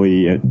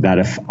employee that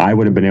if I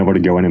would have been able to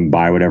go in and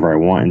buy whatever I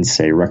want and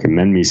say,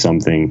 recommend me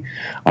something,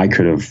 I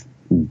could have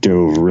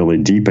dove really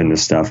deep into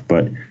stuff.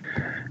 But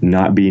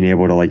not being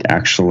able to like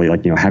actually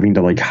like, having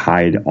to like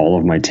hide all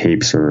of my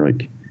tapes, or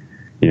like,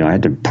 I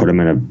had to put them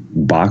in a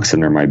box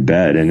under my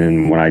bed. And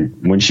then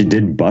when she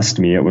did bust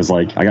me, it was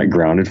like I got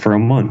grounded for a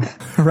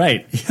month.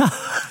 Right. Yeah.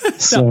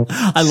 So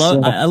I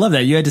love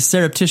that. You had to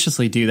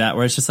surreptitiously do that,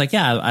 where it's just like,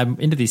 yeah, I'm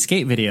into these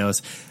skate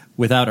videos,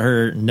 without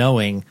her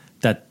knowing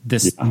that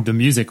the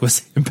music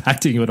was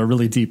impacting you at a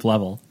really deep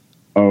level.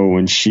 Oh,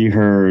 when she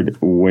heard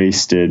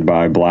Wasted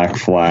by Black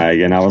Flag,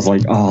 and I was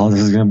like, oh, this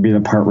is going to be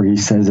the part where he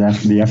says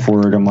the F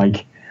word. I'm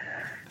like,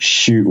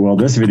 shoot, well,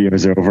 this video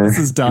is over. This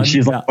is done. And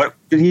she's like, what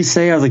did he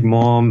say? I was like,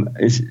 Mom,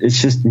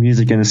 it's just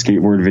music in a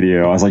skateboard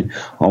video. I was like,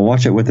 I'll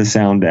watch it with the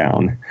sound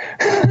down.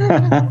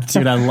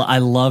 Dude, I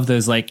love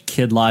those like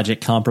Kid Logic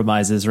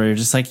compromises where you're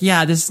just like,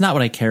 yeah, this is not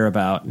what I care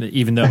about,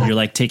 even though you're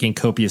like taking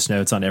copious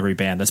notes on every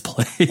band that's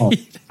played. Oh,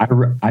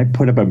 I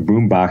put up a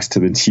boombox to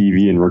the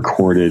TV and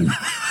recorded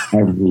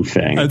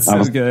everything. That's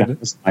so good. That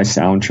was my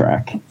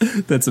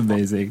soundtrack. That's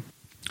amazing.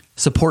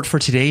 Support for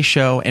today's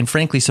show, and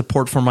frankly,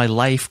 support for my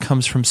life,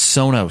 comes from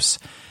Sonos.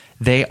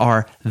 They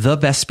are the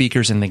best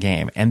speakers in the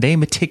game, and they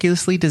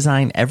meticulously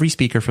design every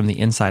speaker from the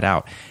inside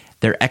out.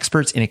 They're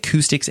experts in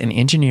acoustics and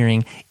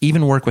engineering,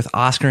 even work with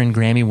Oscar and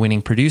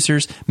Grammy-winning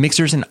producers,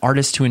 mixers, and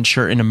artists to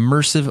ensure an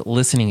immersive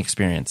listening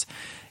experience.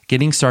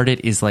 Getting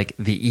started is like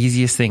the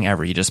easiest thing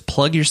ever. You just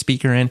plug your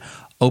speaker in,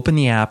 open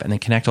the app, and then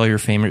connect all your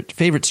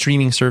favorite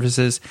streaming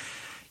services.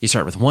 You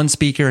start with one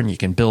speaker and you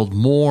can build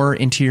more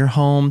into your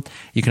home.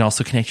 You can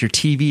also connect your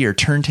TV or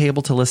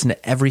turntable to listen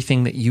to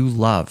everything that you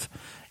love.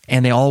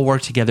 And they all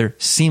work together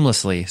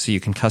seamlessly so you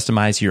can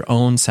customize your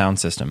own sound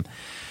system.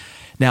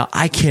 Now,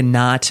 I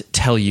cannot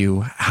tell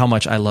you how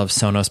much I love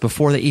Sonos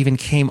before they even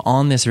came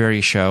on this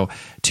very show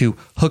to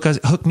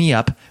hook me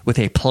up with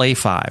a Play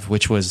 5,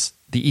 which was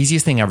the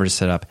easiest thing ever to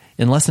set up.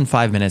 In less than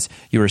 5 minutes,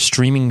 you are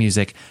streaming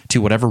music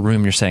to whatever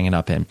room you're setting it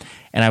up in.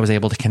 And I was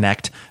able to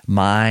connect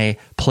my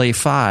Play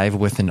 5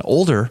 with an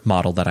older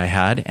model that I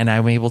had, and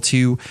I'm able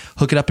to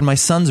hook it up in my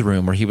son's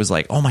room where he was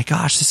like, oh my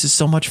gosh, this is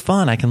so much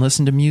fun. I can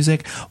listen to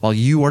music while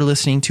you are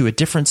listening to a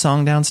different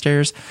song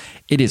downstairs.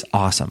 It is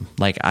awesome.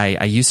 Like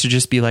I used to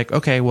just be like,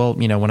 okay, well,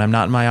 when I'm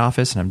not in my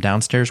office and I'm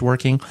downstairs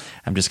working,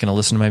 I'm just going to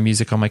listen to my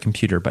music on my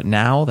computer. But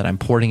now that I'm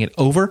porting it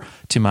over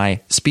to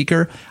my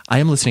speaker, I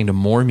am listening to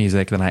more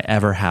music than I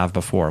ever have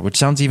before, which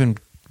sounds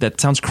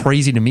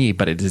crazy to me,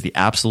 but it is the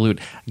absolute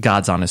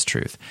God's honest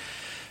truth.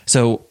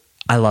 So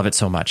I love it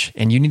so much.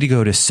 And you need to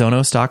go to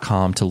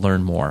Sonos.com to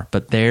learn more,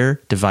 but their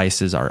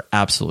devices are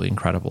absolutely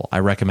incredible. I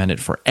recommend it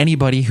for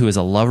anybody who is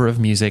a lover of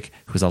music,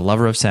 who's a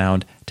lover of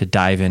sound, to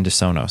dive into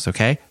Sonos,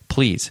 okay?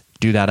 Please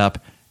do that up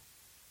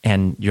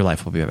and your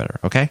life will be better,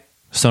 okay?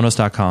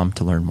 Sonos.com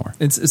to learn more.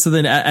 And so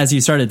then as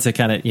you started to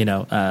kind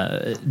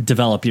of,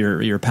 develop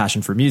your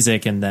passion for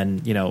music, and then,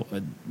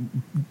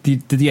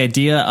 did the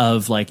idea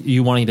of like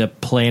you wanting to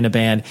play in a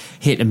band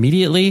hit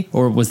immediately,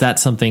 or was that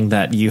something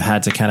that you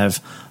had to kind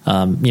of,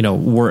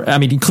 work? I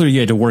mean, clearly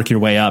you had to work your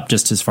way up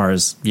just as far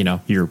as,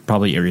 your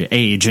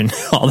age and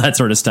all that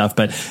sort of stuff.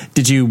 But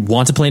did you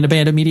want to play in a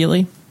band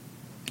immediately?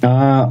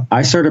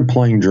 I started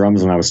playing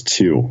drums when I was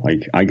 2.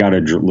 Like I got a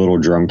little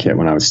drum kit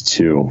when I was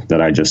 2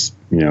 that I just,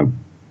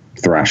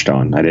 thrashed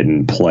on. I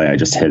didn't play, I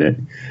just hit it.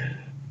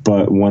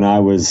 But when I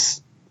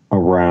was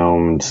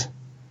around,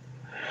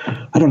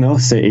 I don't know,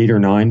 say 8 or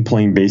 9,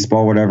 playing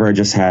baseball, whatever,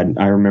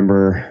 I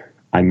remember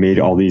I made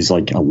all these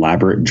like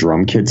elaborate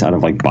drum kits out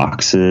of like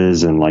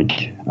boxes and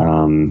like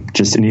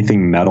just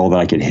anything metal that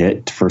I could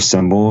hit for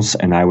cymbals,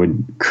 and I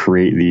would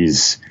create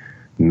these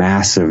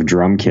massive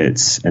drum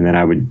kits, and then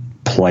I would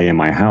play in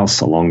my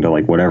house along to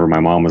like whatever my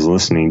mom was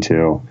listening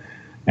to.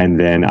 And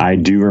then I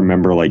do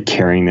remember like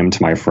carrying them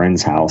to my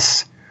friend's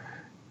house,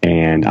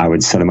 and I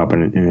would set him up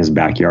in his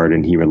backyard,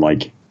 and he would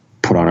like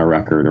put on a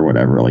record or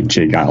whatever, like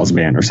Jay Giles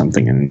Band or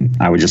something, and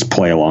I would just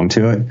play along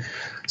to it.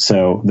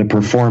 So the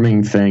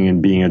performing thing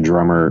and being a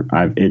drummer,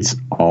 it's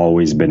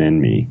always been in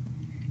me.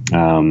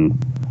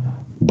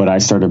 But I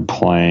started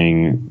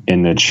playing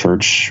in the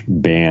church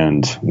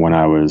band when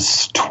I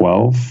was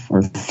 12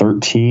 or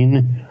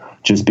 13,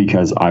 just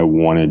because I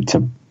wanted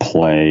to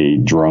play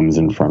drums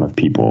in front of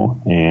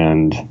people.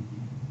 And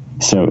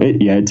so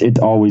it's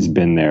always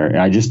been there.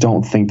 I just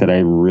don't think that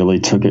I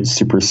really took it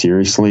super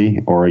seriously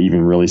or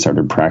even really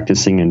started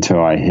practicing until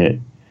I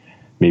hit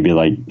maybe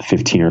like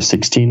 15 or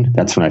 16.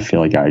 That's when I feel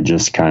like I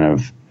just kind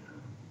of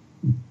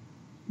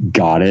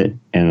got it,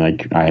 and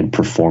like I had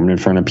performed in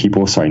front of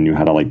people, so I knew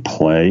how to like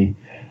play.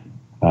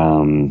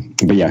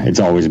 But yeah, it's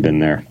always been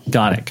there.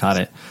 Got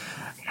it.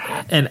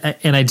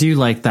 And I do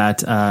like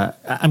that.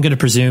 I'm going to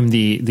presume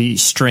the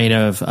strain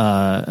of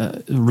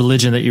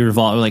religion that you were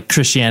involved, like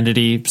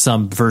Christianity,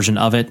 some version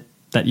of it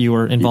that you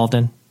were involved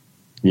in.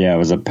 Yeah, it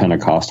was a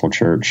Pentecostal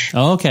church.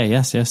 Oh, okay.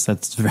 Yes.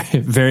 That's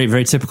very, very,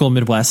 very typical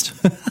Midwest.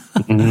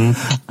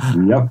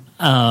 Mm-hmm. Yep.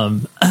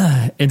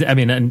 And I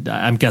mean, and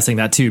I'm guessing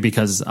that too,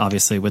 because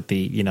obviously with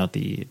the,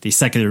 the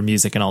secular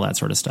music and all that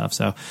sort of stuff.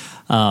 So,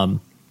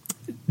 and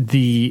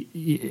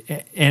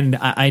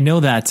I know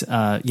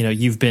that,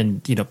 you've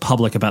been,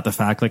 public about the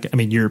fact, like, I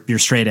mean, you're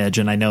straight edge,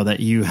 and I know that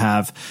you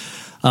have,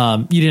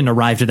 you didn't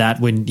arrive to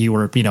that when you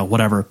were,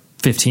 whatever,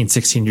 15,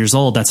 16 years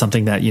old. That's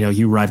something that,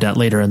 you arrived at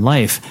later in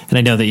life. And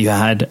I know that you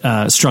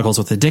had, struggles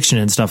with addiction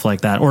and stuff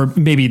like that, or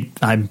maybe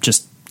I'm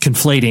just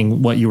conflating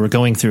what you were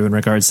going through in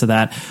regards to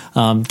that.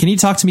 Can you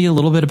talk to me a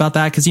little bit about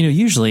that? Cause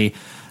usually,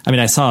 I mean,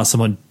 I saw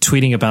someone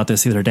tweeting about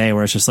this the other day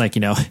where it's just like,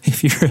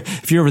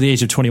 if you're over the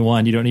age of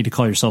 21, you don't need to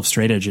call yourself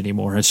straight edge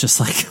anymore. It's just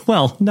like,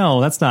 well, no,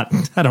 that's not,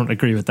 I don't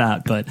agree with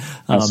that, but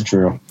that's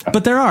true.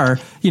 But there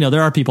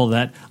are people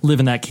that live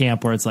in that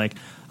camp where it's like,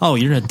 oh,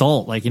 you're an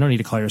adult. Like, you don't need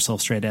to call yourself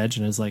straight edge.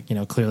 And it's like,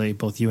 clearly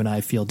both you and I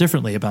feel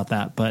differently about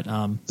that. But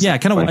yeah,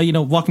 kind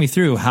of, walk me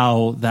through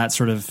how that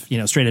sort of,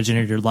 straight edge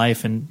entered your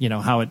life, and,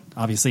 how it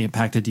obviously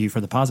impacted you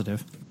for the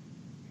positive.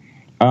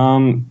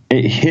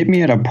 It hit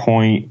me at a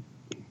point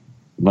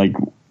like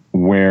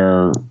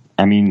where,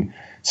 I mean,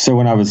 so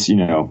when I was,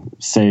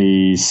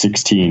 say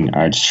 16,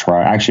 I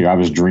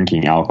was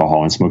drinking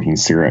alcohol and smoking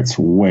cigarettes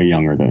way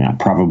younger than that,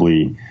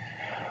 probably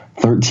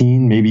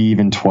 13, maybe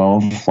even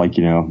 12. Like,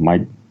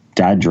 my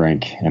dad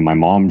drank and my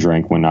mom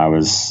drank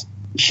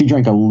she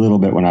drank a little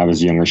bit when I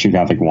was younger. She'd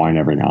have like wine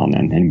every now and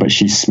then, but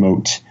she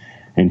smoked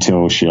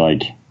until she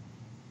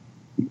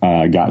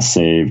got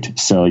saved.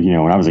 So,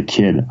 when I was a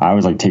kid, I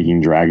was like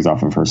taking drags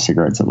off of her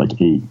cigarettes at like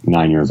 8,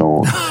 9 years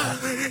old.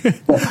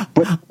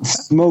 but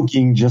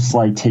smoking, just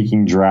like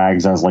taking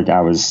drags, she's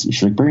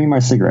like, bring me my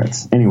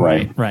cigarettes.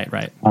 Anyway. Right.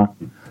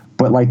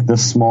 But like the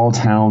small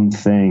town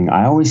thing,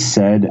 I always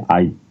said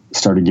I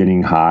started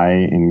getting high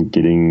and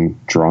getting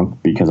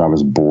drunk because I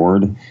was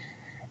bored.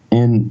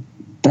 And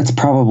that's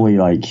probably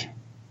like,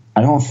 I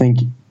don't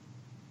think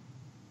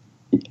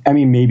I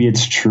mean, maybe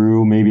it's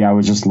true. Maybe I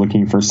was just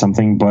looking for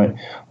something, but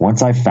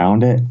once I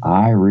found it,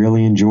 I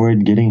really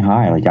enjoyed getting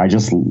high. Like, I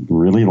just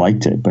really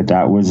liked it. But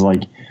that was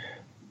like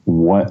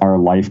what our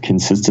life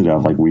consisted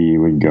of. Like, we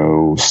would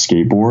go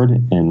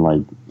skateboard and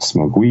like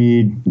smoke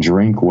weed,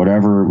 drink,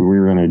 whatever we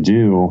were going to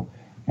do.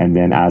 And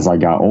then as I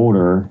got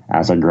older,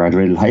 as I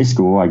graduated high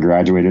school, I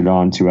graduated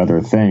on to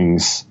other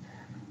things.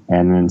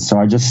 And then so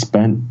I just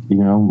spent, you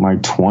know, my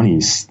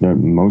 20s,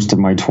 most of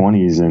my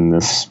 20s in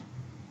this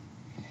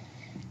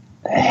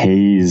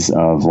haze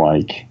of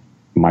like,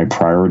 my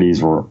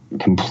priorities were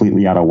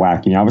completely out of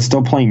whack. You know, I was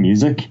still playing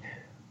music.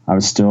 I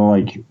was still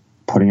like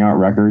putting out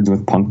records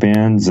with punk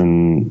bands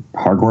and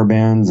hardcore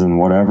bands and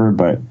whatever,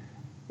 but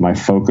my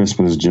focus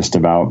was just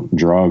about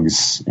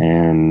drugs.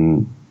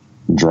 And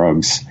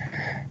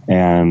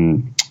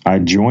I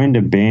joined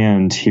a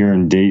band here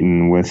in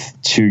Dayton with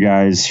two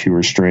guys who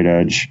were straight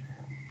edge.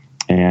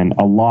 And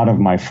a lot of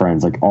my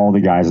friends, like all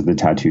the guys at the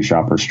tattoo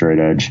shop, are straight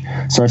edge.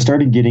 So I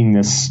started getting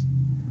this,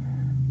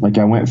 like,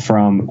 I went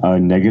from a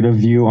negative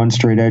view on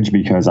straight edge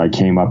because I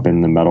came up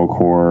in the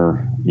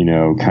metalcore, you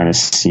know, kind of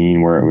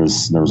scene where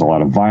there was a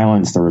lot of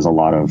violence. There was a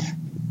lot of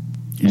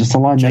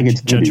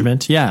negativity.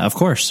 Judgment. Yeah, of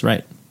course.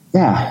 Right.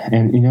 Yeah.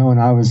 And, you know,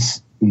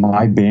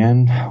 my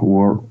band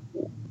were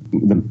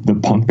the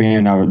punk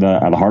band,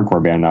 the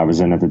hardcore band I was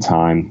in at the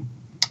time.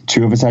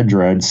 Two of us had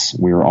dreads.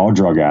 We were all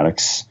drug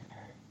addicts.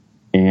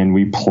 And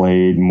we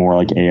played more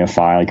like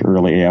AFI, like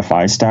early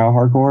AFI style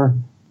hardcore.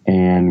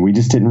 And we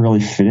just didn't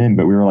really fit in,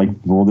 but we were like,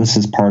 well, this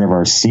is part of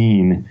our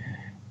scene.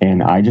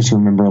 And I just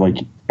remember like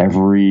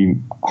every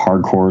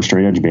hardcore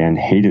straight edge band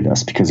hated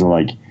us because they're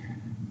like,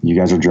 you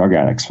guys are drug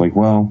addicts. Like,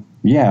 well,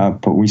 yeah,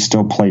 but we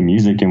still play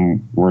music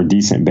and we're a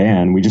decent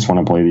band. We just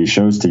want to play these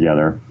shows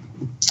together.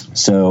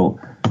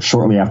 So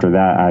shortly after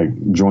that, I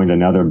joined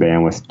another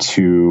band with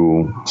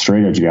two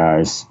straight edge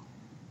guys.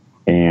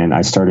 And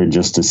I started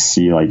just to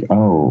see like,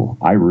 oh,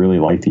 I really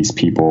like these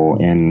people,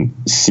 and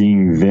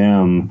seeing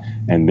them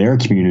and their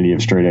community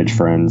of straight edge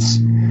friends,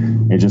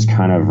 it just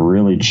kind of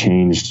really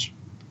changed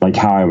like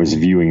how I was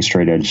viewing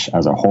straight edge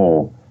as a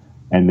whole.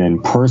 And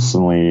then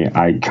personally,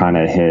 I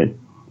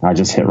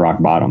just hit rock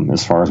bottom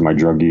as far as my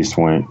drug use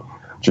went.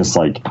 Just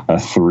like a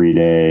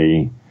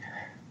 3-day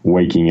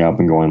waking up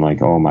and going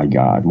like, oh my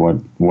God,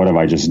 what have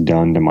I just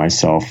done to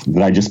myself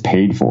that I just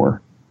paid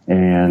for?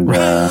 And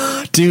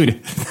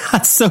dude,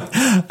 that's so.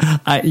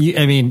 I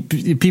mean,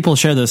 people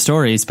share those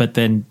stories, but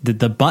then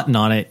the button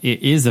on it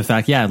is the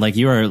fact, yeah, like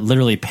you are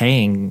literally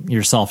paying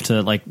yourself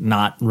to like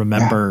not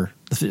remember,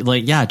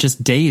 like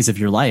just days of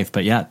your life.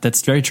 But yeah,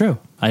 that's very true.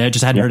 I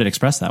just hadn't heard it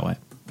expressed that way.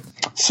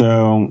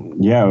 So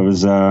yeah, it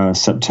was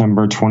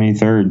September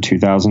 23rd,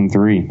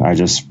 2003. I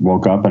just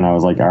woke up and I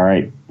was like, all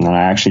right. And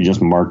I actually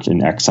just marked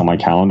an X on my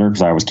calendar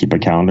because I always keep a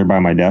calendar by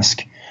my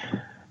desk.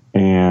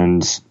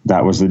 And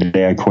that was the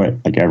day I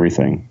quit, like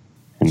everything.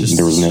 And just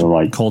there was no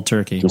like cold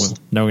turkey.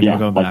 No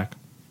going back.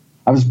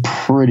 I was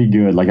pretty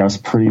good. Like I was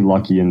pretty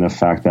lucky in the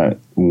fact that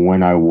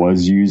when I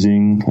was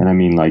using, and I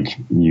mean like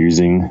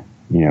using,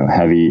 you know,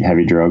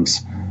 heavy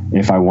drugs,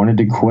 if I wanted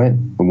to quit,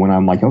 when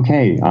I'm like,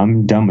 okay,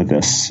 I'm done with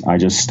this, I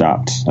just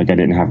stopped. Like I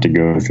didn't have to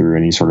go through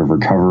any sort of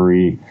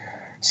recovery.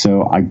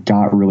 So I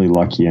got really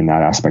lucky in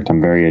that aspect.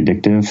 I'm very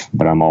addictive,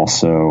 but I'm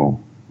also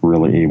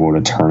really able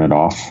to turn it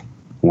off.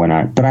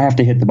 But I have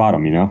to hit the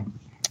bottom, you know,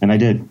 and I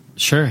did.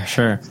 Sure.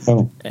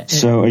 So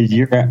a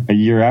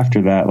year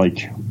after that,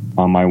 like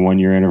on my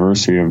 1-year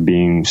anniversary of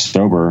being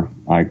sober,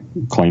 I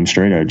claimed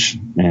straight edge.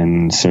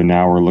 And so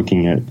now we're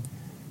looking at,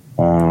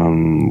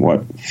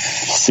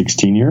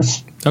 16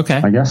 years?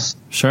 Okay. I guess.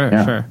 Sure.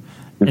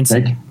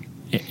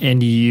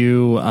 And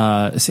you,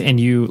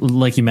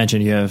 like you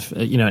mentioned, you have,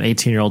 you know, an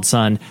 18-year-old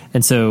son.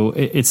 And so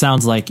it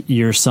sounds like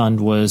your son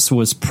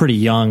was pretty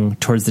young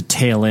towards the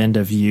tail end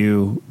of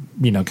you,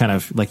 you know, kind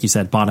of like you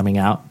said, bottoming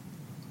out.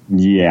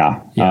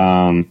 Yeah.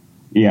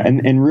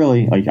 And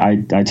really, like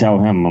I tell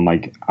him, I'm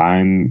like,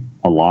 I'm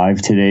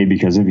alive today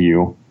because of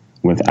you.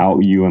 Without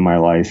you in my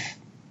life,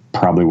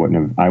 I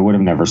would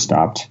have never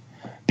stopped,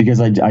 because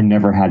I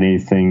never had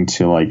anything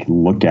to like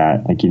look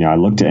at. Like, you know, I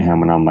looked at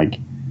him and I'm like,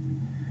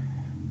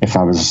 if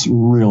I was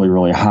really,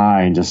 really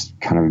high and just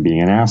kind of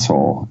being an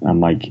asshole,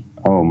 I'm like,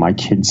 oh, my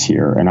kid's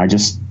here. And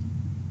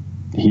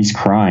he's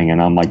crying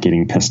and I'm like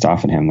getting pissed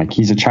off at him. Like,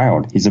 he's a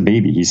child. He's a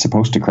baby. He's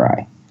supposed to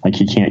cry. Like,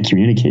 he can't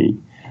communicate.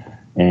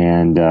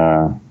 And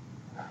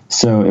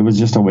so it was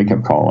just a wake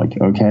up call. Like,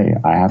 okay,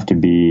 I have to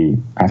be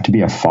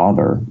a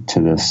father to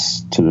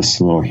this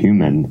little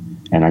human,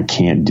 and I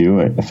can't do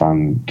it if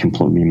I'm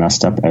completely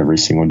messed up every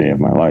single day of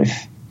my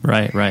life.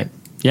 Right.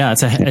 Yeah,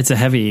 it's a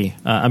heavy.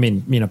 I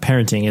mean, you know,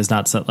 parenting is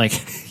not so, like,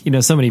 you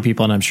know, so many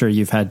people, and I'm sure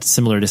you've had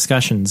similar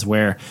discussions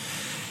where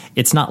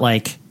it's not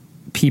like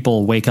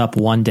people wake up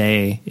one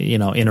day, you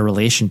know, in a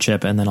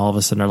relationship and then all of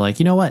a sudden are like,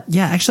 you know what?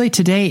 Yeah, actually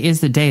today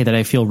is the day that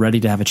I feel ready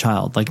to have a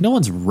child. Like, no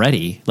one's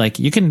ready. Like,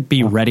 you can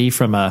be ready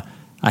from I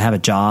have a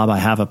job, I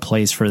have a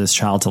place for this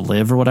child to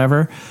live or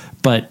whatever,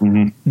 but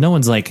no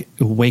one's like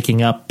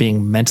waking up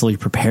being mentally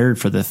prepared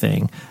for the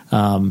thing.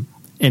 And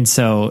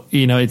so,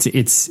 you know,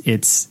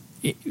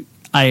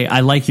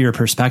 I like your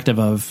perspective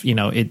of,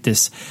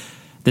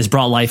 this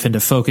brought life into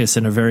focus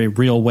in a very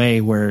real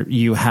way where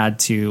you had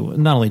to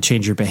not only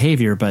change your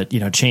behavior, but,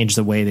 change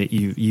the way that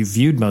you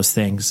viewed most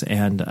things.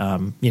 And,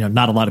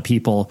 not a lot of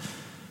people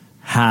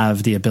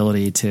have the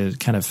ability to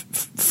kind of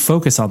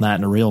focus on that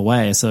in a real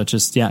way. So it's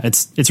just,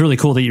 it's really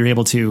cool that you're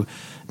able to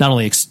not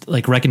only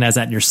recognize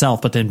that in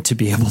yourself, but then to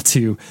be able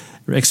to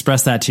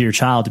express that to your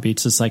child, to be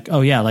just like,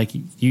 oh yeah, like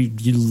you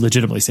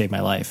legitimately saved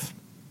my life.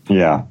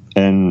 Yeah.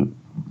 And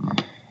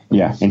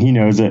he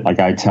knows it. Like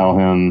I tell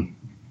him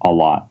a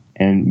lot.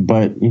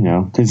 But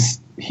cause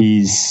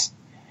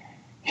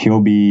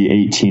he'll be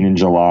 18 in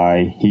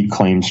July. He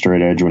claimed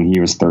straight edge when he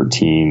was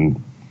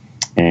 13.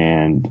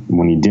 And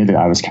when he did it,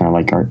 I was kind of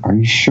like, are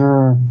you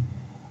sure?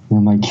 And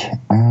I'm like,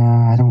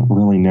 I don't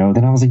really know.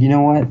 Then I was like, you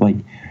know what? Like,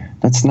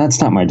 that's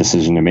not my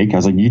decision to make. I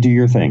was like, you do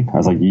your thing. I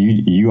was like,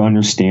 you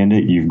understand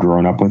it. You've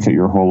grown up with it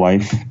your whole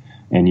life.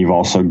 And you've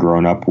also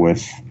grown up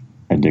with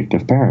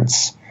addictive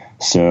parents.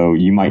 So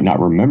you might not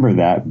remember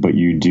that, but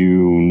you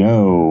do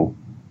know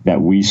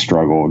that we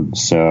struggled.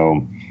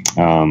 So,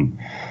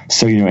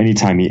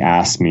 anytime he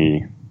asks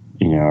me,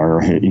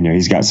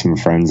 he's got some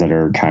friends that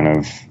are kind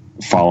of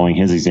following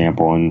his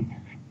example and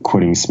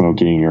quitting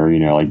smoking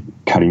or,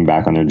 cutting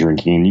back on their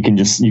drinking. And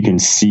you can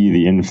see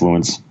the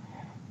influence,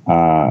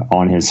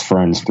 on his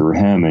friends through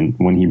him. And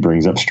when he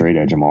brings up straight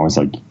edge, I'm always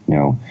like,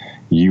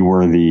 you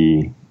were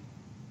the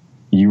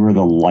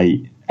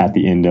light at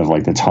the end of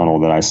like the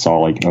tunnel that I saw,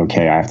 like,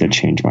 okay, I have to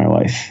change my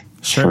life.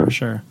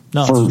 Sure.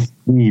 No, for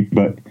me,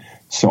 but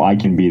so I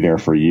can be there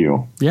for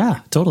you.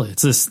 Yeah, totally.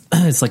 It's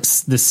like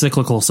this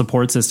cyclical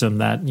support system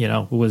that,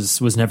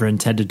 was never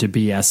intended to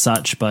be as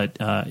such, but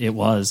it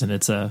was. And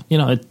it's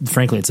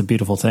frankly, it's a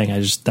beautiful thing.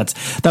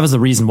 That was the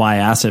reason why I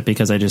asked it,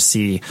 because I just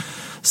see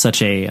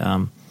such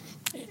a,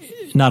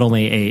 not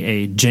only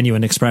a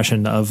genuine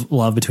expression of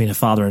love between a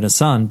father and a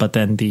son, but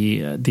then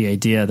the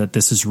idea that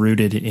this is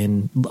rooted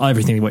in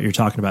everything what you're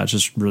talking about is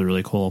just really,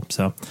 really cool.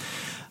 So,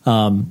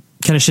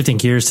 kind of shifting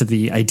gears to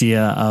the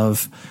idea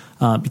of,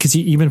 because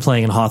you've been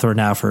playing in Hawthorne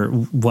now for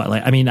what,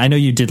 like, I mean, I know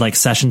you did like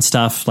session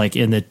stuff, like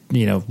in the,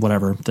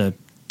 the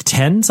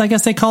 10s, I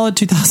guess they call it,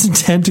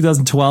 2010,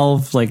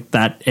 2012, like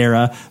that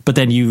era. But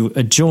then you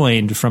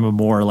joined from a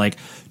more like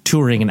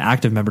touring and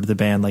active member of the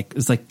band. Like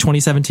it's like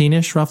 2017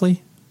 ish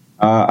roughly.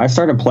 I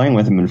started playing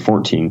with him in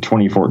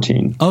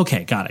 2014.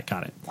 Okay. Got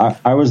it.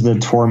 I was the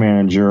tour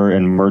manager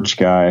and merch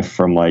guy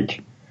from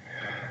like,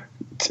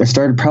 I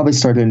started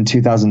in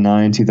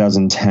 2009,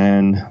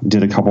 2010,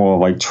 did a couple of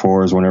like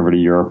tours, went over to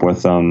Europe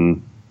with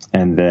them.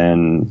 And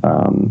then,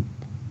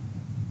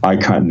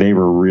 they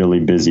were really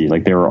busy.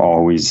 Like they were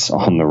always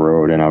on the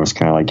road. And I was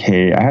kind of like,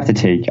 hey, I have to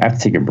take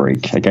a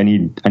break. Like I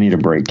need a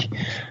break.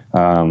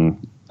 I'm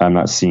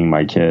not seeing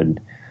my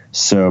kid.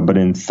 So, but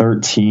in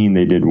 2013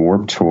 they did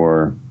Warped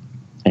Tour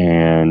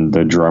and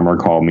the drummer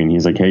called me and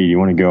he's like, hey, you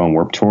want to go on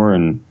Warped Tour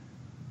and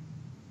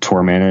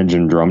tour manage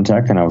and drum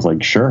tech? And I was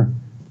like, sure.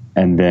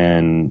 And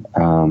then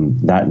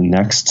that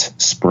next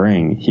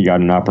spring, he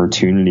got an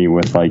opportunity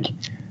with like,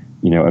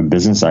 a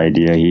business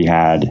idea he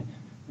had.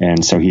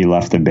 And so he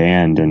left the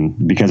band.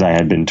 And because I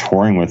had been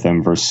touring with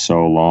him for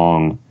so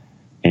long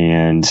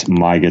and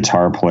my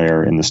guitar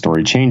player in The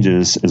Story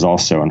Changes is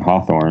also in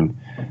Hawthorne,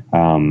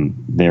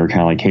 they were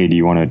kind of like, hey, do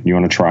you want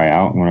to try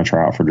out? You want to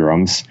try out for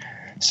drums?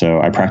 So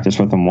I practiced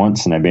with them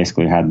once and I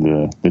basically had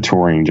the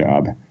touring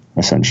job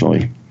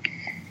essentially.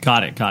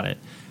 Got it.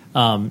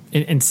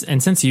 And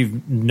since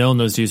you've known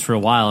those dudes for a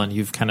while and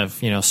you've kind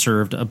of,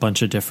 served a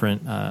bunch of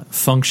different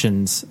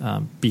functions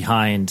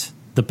behind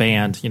the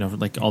band,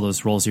 like all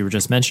those roles you were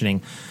just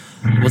mentioning,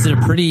 was it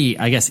a pretty,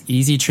 I guess,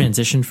 easy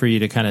transition for you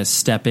to kind of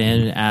step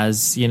in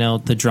as,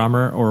 the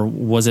drummer? Or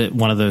was it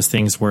one of those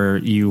things where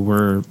you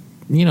were,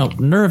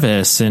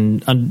 nervous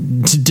and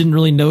didn't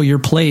really know your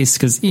place?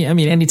 Because, I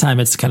mean, anytime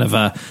it's kind of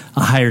a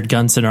hired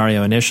gun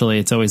scenario initially,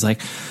 it's always like,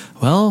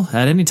 well,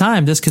 at any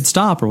time this could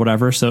stop or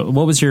whatever. So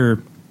what was your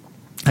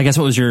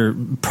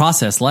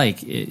process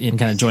like in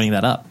kind of joining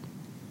that up?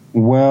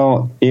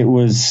 Well, it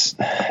was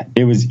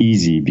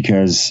easy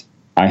because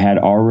I had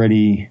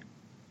already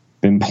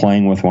been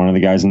playing with one of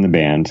the guys in the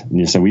band.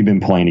 So we've been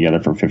playing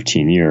together for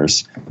 15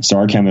 years. So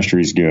our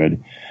chemistry is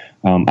good.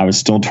 I was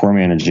still tour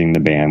managing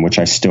the band, which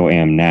I still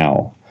am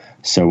now.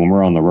 So when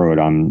we're on the road,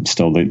 I'm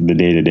still the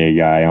day-to-day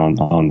guy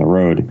on the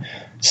road.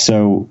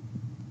 So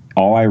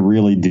all I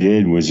really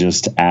did was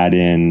just add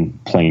in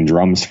playing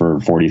drums for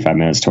 45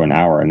 minutes to an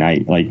hour a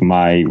night. Like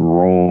my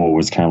role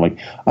was kind of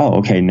like, oh,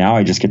 okay, now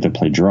I just get to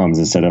play drums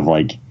instead of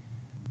like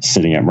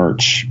sitting at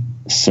merch.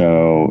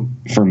 So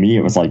for me,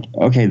 it was like,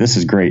 okay, this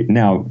is great.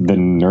 Now the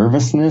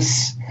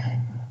nervousness,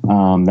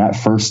 that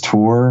first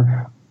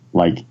tour,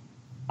 like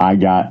I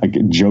got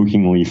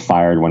jokingly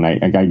fired when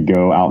I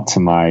go out to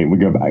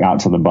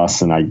the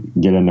bus and I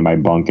get into my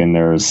bunk and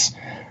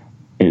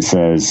it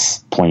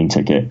says plane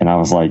ticket. And I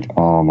was like,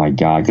 oh my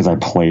God, because I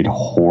played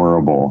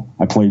horrible.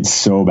 I played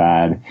so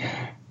bad.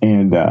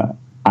 And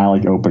I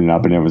like opened it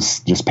up and it was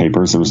just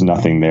papers. There was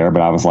nothing there,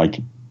 but I was like,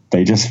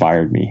 they just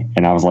fired me.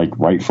 And I was like,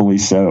 rightfully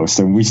so.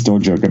 So we still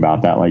joke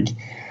about that. Like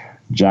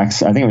I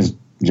think it was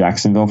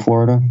Jacksonville,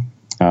 Florida.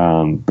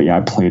 But yeah,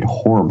 I played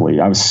horribly.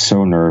 I was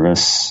so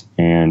nervous.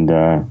 And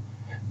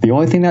the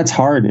only thing that's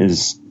hard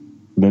is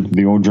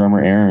the old drummer,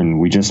 Aaron,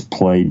 we just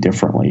play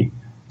differently.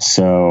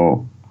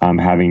 So I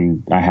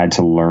had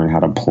to learn how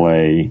to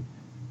play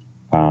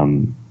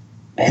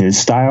his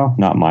style,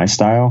 not my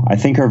style. I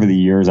think over the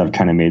years I've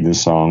kind of made the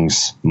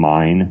songs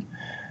mine.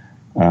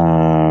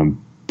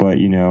 But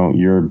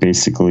you're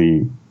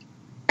basically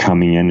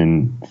coming in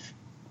and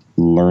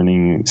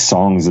learning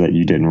songs that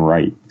you didn't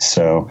write.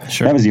 So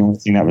That was the only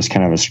thing that was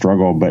kind of a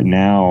struggle. But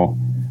now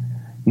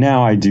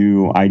I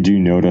do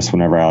notice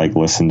whenever I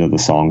listen to the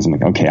songs, I'm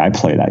like, okay, I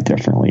play that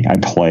differently. I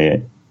play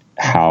it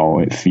how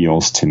it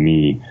feels to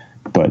me.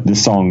 But the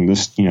song,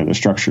 the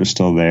structure is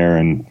still there,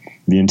 and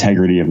the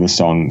integrity of the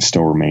song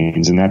still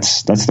remains, and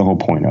that's the whole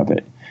point of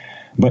it.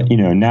 But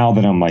now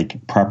that I'm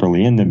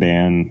properly in the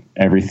band,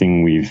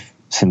 everything we've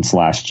since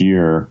last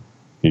year,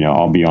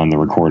 I'll be on the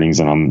recordings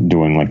and I'm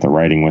doing the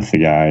writing with the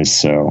guys.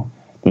 So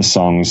the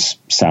songs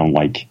sound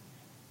like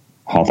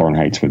Hawthorne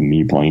Heights with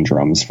me playing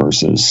drums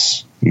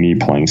versus me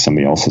playing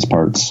somebody else's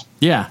parts.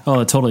 Yeah. Oh,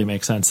 it totally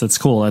makes sense. That's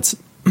cool.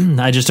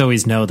 I just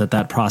always know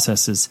that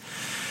process is,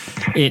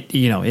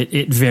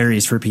 it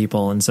varies for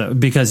people. And so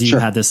because you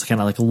had this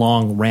kind of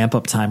long ramp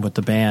up time with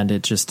the band,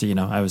 it just,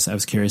 I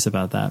was curious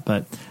about that,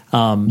 but,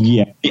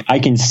 yeah, I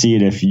can see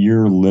it if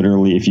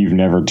you've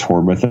never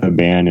toured with a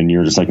band and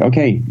you're just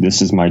okay,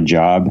 this is my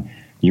job.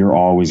 You're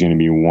always going to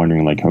be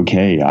wondering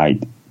okay,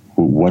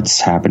 what's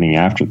happening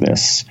after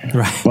this?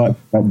 Right.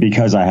 But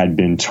because I had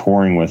been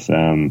touring with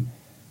them,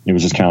 it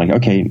was just kind of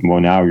okay, well,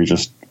 now you're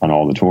just on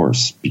all the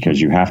tours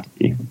because you have to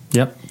be.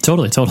 Yep.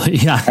 Totally.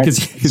 Yeah. I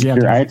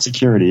had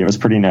security. It was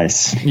pretty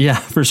nice. Yeah,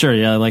 for sure.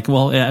 Yeah.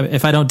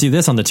 If I don't do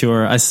this on the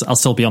tour, I'll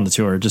still be on the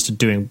tour, just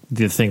doing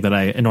the thing that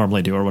I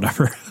normally do or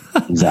whatever.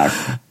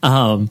 Exactly.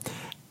 And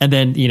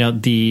then,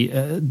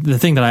 the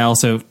thing that I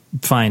also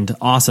find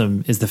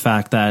awesome is the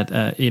fact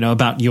that,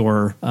 about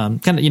your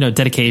kind of,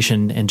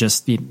 dedication and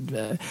just, I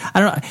don't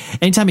know,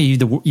 anytime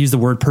you use the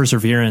word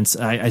perseverance,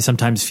 I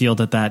sometimes feel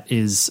that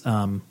is,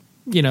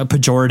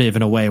 pejorative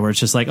in a way where it's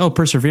just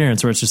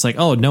perseverance, where it's just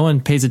no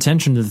one pays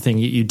attention to the thing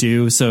you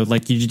do. So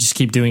you just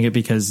keep doing it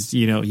because,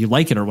 you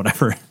like it or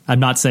whatever. I'm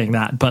not saying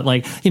that, but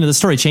the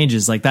story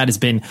changes. That has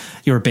been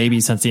your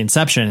baby since the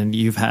inception. And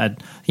you've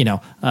had,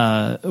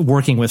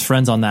 working with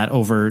friends on that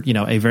over,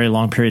 a very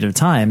long period of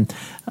time,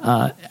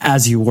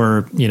 as you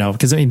were,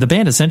 because the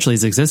band essentially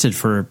has existed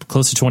for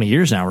close to 20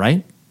 years now,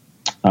 right?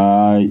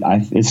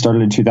 It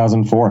started in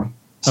 2004.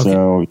 Okay.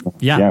 So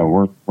yeah,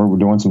 we're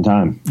doing some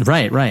time.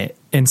 Right.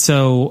 And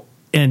so,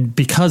 and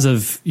because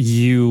of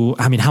you,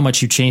 how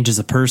much you change as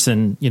a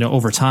person,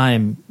 over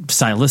time,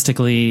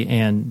 stylistically,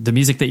 and the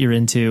music that you're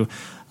into,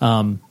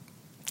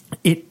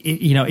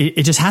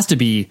 it just has to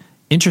be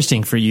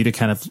interesting for you to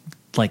kind of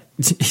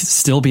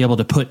still be able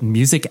to put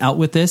music out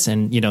with this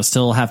and,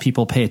 still have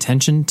people pay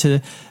attention to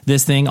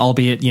this thing,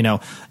 albeit,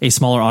 a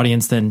smaller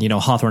audience than,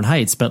 Hawthorne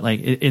Heights, but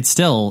it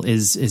still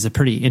is a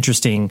pretty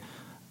interesting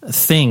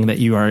thing that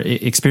you are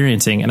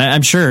experiencing. And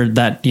I'm sure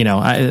that,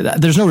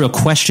 there's no real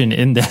question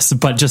in this,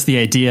 but just the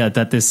idea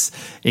that this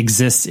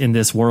exists in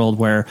this world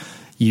where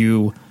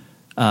you,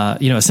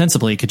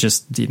 ostensibly could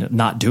just,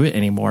 not do it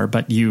anymore,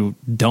 but you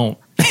don't,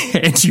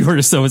 and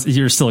you're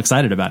still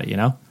excited about it,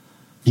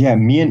 Yeah.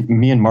 Me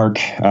and Mark,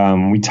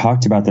 we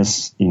talked about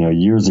this,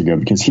 years ago,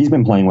 because he's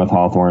been playing with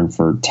Hawthorne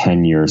for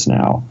 10 years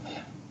now.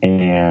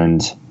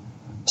 And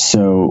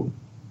so,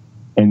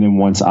 and then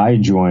once I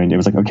joined, it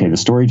was okay, the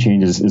Story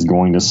Changes is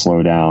going to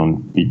slow down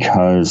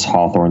because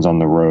Hawthorne's on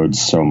the road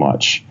so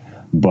much.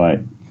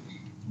 But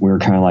we were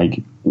kind of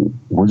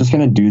we're just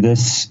going to do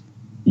this,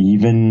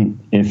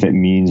 even if it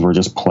means we're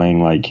just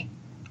playing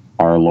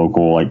our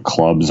local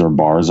clubs or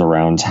bars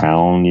around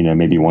town,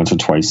 maybe once or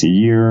twice a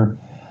year.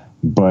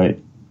 But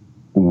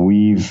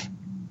we've,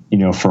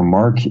 for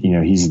Mark,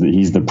 he's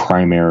the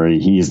primary,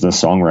 he's the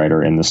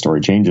songwriter in the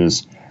Story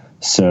Changes.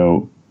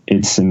 So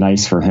it's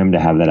nice for him to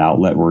have that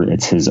outlet where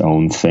it's his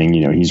own thing.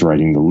 He's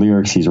writing the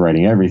lyrics, he's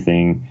writing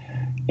everything.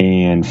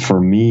 And for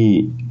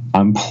me,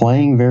 I'm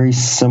playing very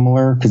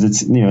similar because it's,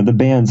 the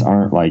bands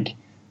aren't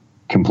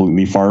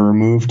completely far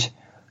removed.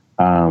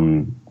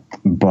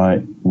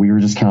 But we were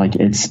just kind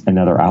of it's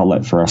another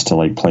outlet for us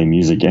to play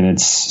music. And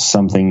it's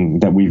something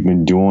that we've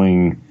been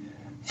doing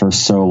for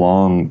so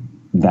long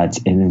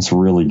and it's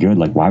really good.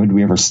 Why would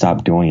we ever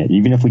stop doing it?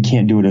 Even if we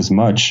can't do it as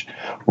much,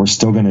 we're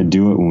still going to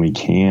do it when we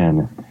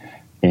can.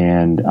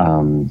 And,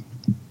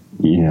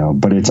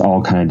 but it's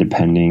all kind of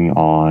depending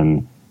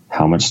on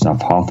how much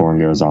stuff Hawthorne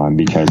goes on,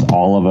 because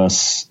all of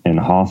us in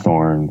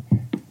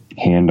Hawthorne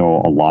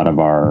handle a lot of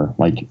our,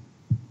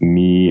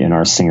 me and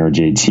our singer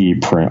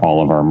JT print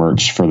all of our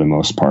merch for the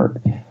most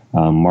part.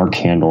 Mark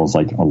handles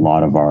a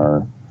lot of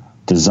our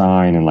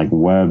design and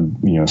web,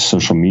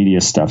 social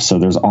media stuff. So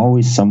there's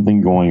always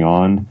something going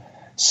on.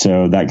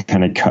 So that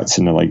kind of cuts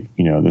into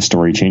the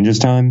Story Changes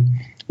time.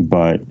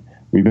 But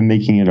we've been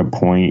making it a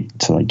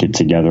point to get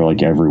together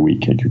every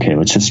week. Okay,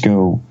 let's just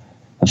go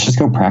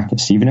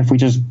practice. Even if we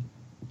just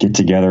get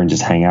together and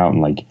just hang out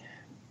and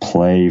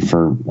play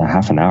for a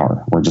half an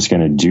hour. We're just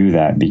going to do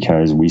that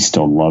because we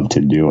still love to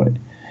do it.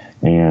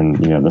 And,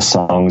 the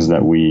songs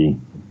that we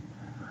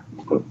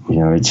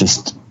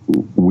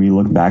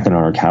look back on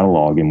our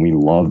catalog and we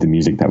love the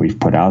music that we've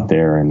put out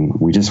there, and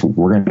we're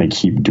going to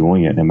keep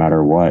doing it no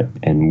matter what.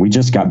 And we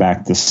just got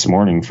back this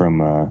morning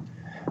from a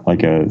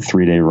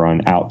 3-day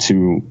run out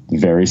to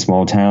very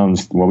small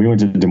towns. Well, we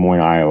went to Des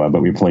Moines, Iowa,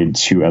 but we played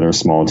 2 other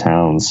small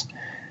towns,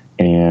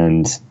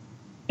 and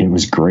it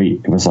was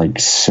great. It was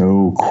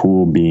so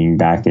cool being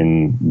back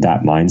in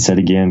that mindset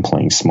again,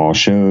 playing small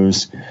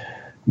shows,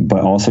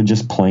 but also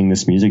just playing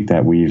this music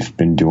that we've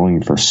been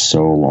doing for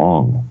so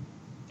long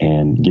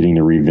and getting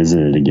to revisit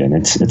it again.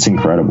 It's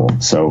incredible.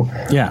 So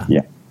yeah.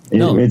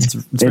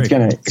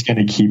 It's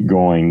gonna keep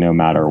going no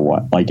matter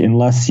what.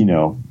 Unless,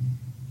 it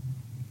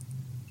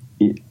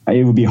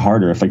would be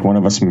harder if one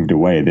of us moved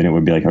away, then it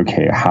would be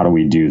okay, how do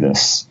we do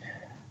this?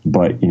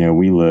 But,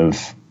 we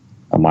live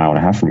a mile and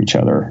a half from each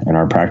other, and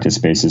our practice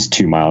space is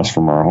 2 miles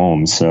from our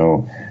home.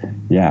 So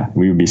yeah,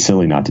 we would be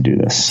silly not to do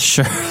this.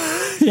 Sure.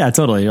 Yeah,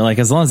 totally. You're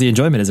as long as the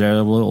enjoyment is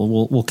there,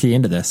 we'll key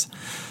into this.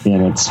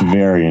 And it's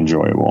very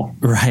enjoyable.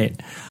 Right.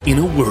 In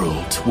a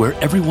world where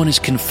everyone is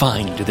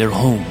confined to their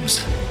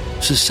homes,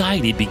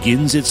 society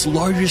begins its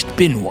largest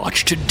bin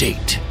watch to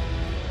date.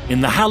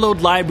 In the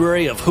hallowed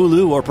library of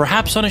Hulu, or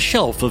perhaps on a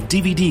shelf of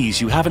DVDs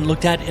you haven't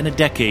looked at in a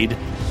decade,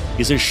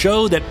 is a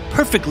show that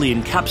perfectly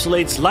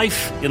encapsulates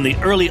life in the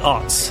early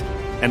aughts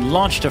and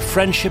launched a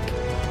friendship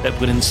that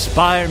would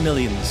inspire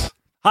millions.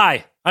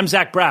 Hi, I'm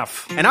Zach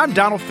Braff. And I'm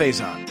Donald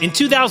Faison. In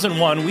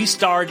 2001, we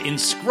starred in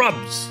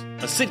Scrubs,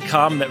 a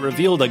sitcom that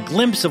revealed a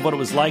glimpse of what it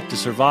was like to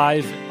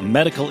survive a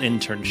medical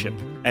internship.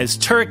 As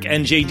Turk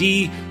and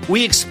JD,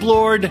 we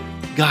explored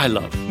guy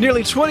love.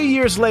 Nearly 20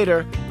 years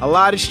later, a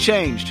lot has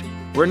changed.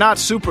 We're not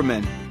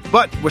Supermen,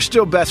 but we're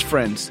still best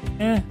friends.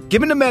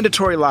 Given the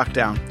mandatory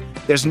lockdown,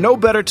 there's no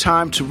better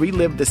time to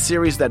relive the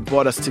series that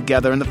brought us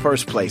together in the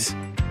first place.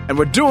 And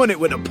we're doing it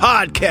with a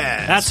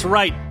podcast. That's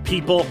right,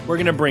 people. We're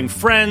going to bring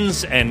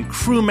friends and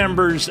crew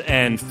members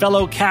and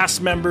fellow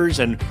cast members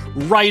and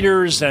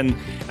writers. And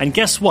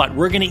guess what?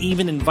 We're going to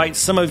even invite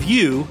some of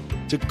you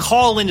to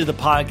call into the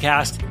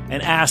podcast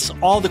and ask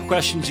all the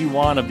questions you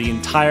want of the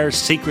entire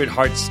Sacred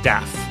Heart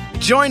staff.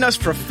 Join us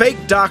for Fake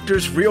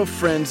Doctors, Real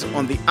Friends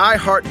on the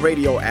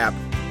iHeartRadio app,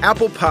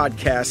 Apple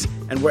Podcasts,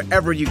 and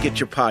wherever you get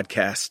your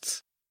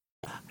podcasts.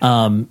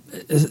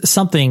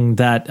 Something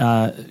that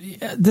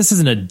this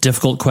isn't a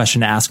difficult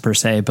question to ask per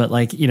se, but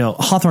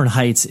Hawthorne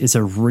Heights is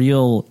a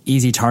real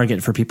easy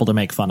target for people to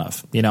make fun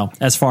of,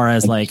 as far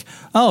as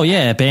oh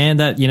yeah, a band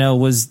that,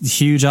 was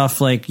huge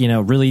off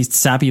really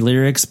sappy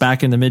lyrics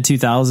back in the mid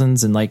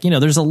 2000s.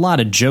 And there's a lot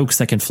of jokes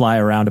that can fly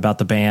around about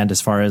the band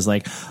as far as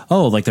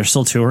they're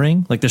still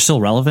touring, they're still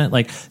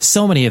relevant.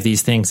 So many of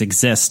these things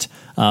exist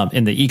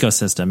in the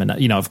ecosystem.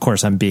 And, of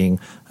course I'm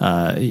being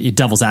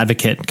devil's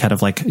advocate, kind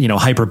of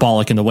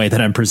hyperbolic in the way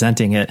that I'm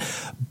presenting it,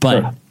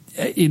 but sure.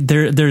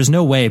 There's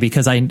no way,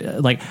 because I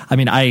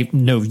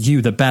know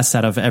you the best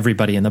out of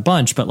everybody in the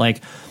bunch, but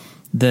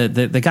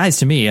the guys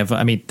to me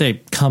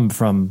they come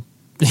from,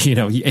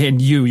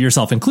 and you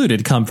yourself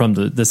included, come from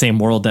the same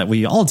world that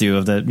we all do,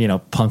 of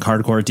the, punk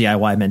hardcore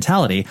DIY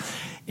mentality.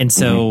 And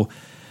so,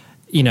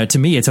 to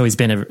me, it's always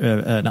been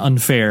an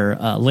unfair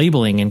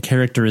labeling and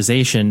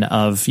characterization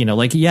of,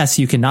 yes,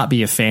 you cannot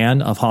be a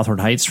fan of Hawthorne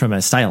Heights from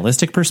a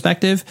stylistic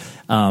perspective,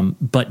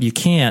 but you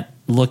can't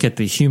look at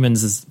the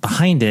humans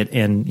behind it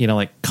and,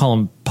 call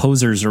them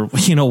posers or,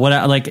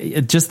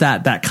 what, just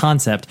that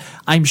concept.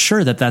 I'm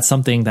sure that that's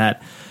something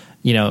that,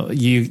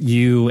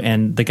 you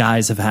and the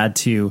guys have had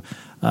to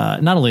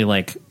not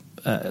only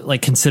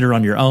consider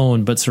on your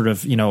own, but sort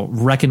of,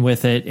 reckon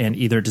with it and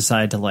either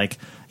decide to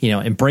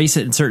embrace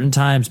it in certain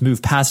times,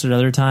 move past it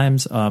other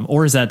times.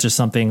 Or is that just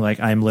something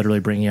I'm literally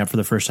bringing up for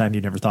the first time?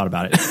 You never thought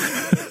about it.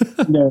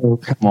 No,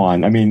 come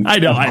on. I mean, I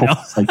know.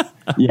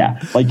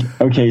 Yeah.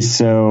 Okay.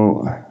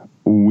 So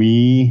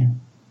we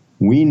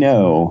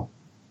know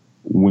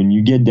when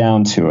you get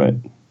down to it,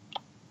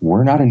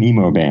 we're not an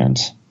emo band.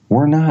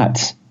 We're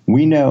not.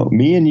 We know,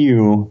 me and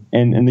you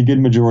and the good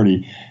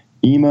majority,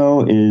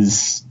 emo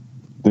is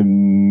the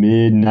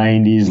mid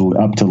 90s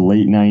up to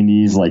late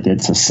 90s.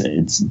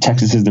 It's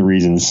Texas is the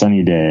Reason,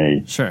 Sunny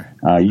Day. Sure.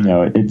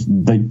 It's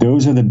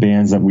those are the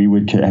bands that we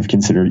would have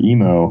considered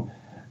emo.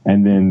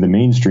 And then the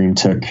mainstream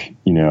took,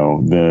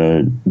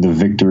 the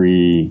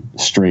Victory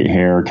straight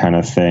hair kind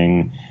of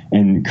thing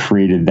and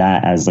created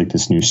that as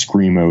this new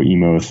screamo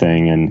emo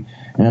thing. And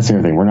that's the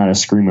other thing. We're not a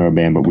screamo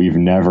band, but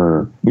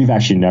we've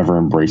actually never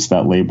embraced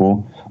that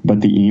label.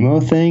 But the emo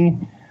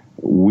thing,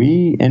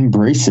 we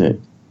embrace it,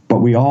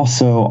 but we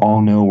also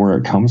all know where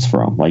it comes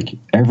from.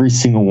 Every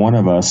single one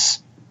of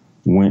us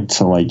went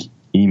to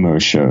emo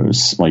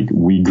shows.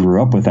 We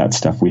grew up with that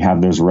stuff. We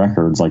have those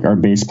records. Our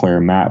bass player,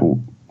 Matt,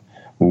 will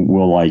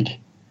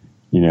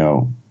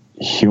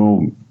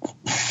he'll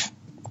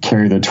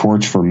carry the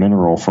torch for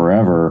Mineral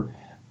forever,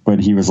 but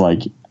he was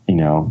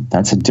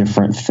that's a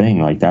different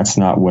thing. That's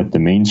not what the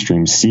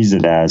mainstream sees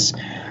it as.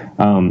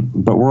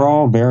 But we're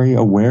all very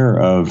aware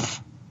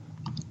of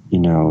you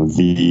know,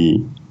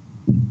 the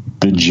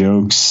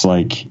jokes,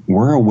 like,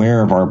 we're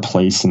aware of our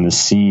place in the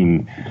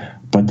scene,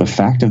 but the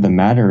fact of the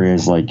matter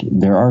is, like,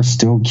 there are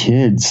still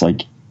kids,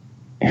 like,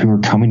 who are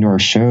coming to our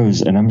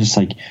shows, and I'm just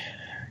like,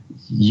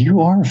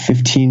 you are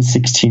 15,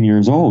 16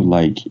 years old.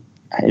 Like,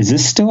 is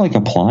this still, like,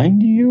 applying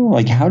to you?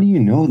 Like, how do you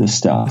know this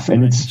stuff?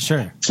 And it's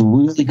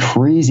really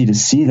crazy to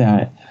see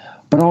that.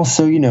 But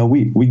also, you know,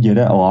 we get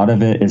it. A lot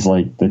of it is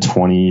like the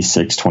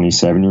 26,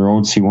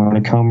 27-year-olds who want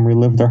to come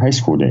relive their high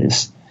school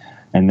days.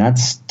 And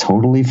that's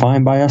totally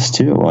fine by us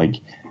too. Like,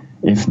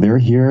 if they're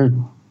here,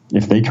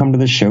 if they come to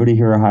the show to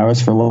hear Ohio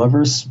is for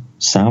Lovers,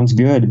 sounds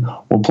good.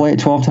 We'll play it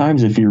 12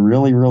 times if you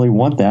really, really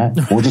want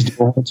that. We'll just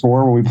go on a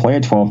tour where we play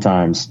it 12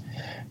 times,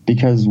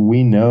 because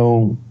we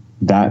know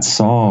that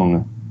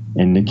song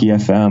and Nikki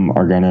FM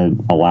are going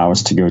to allow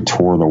us to go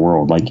tour the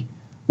world. Like,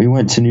 we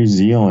went to New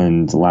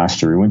Zealand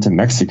last year. We went to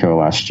Mexico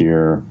last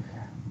year.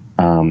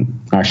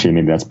 Actually,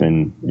 maybe that's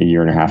been a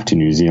year and a half to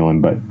New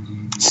Zealand, but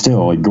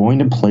still, like, going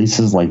to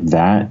places like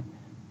that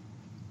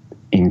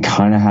and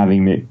kind of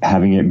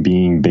having it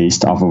being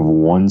based off of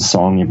one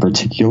song in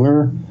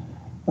particular,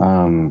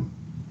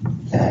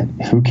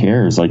 who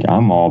cares? Like,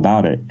 I'm all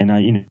about it. And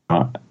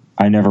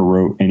I never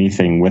wrote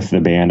anything with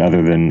the band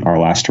other than our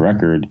last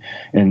record,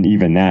 and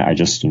even that I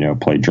just, you know,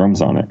 played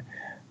drums on it.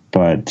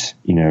 But,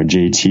 you know,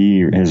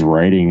 JT, his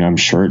writing, I'm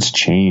sure it's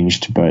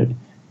changed, but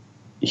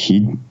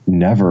he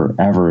never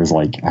ever is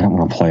like, I don't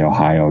want to play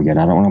Ohio again.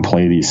 I don't want to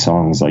play these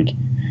songs, like,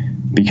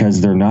 because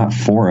they're not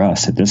for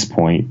us at this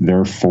point.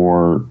 They're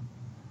for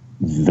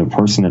the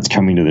person that's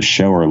coming to the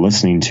show or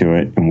listening to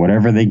it, and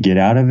whatever they get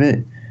out of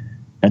it,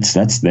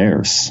 that's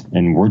theirs,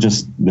 and we're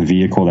just the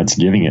vehicle that's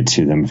giving it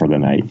to them for the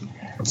night.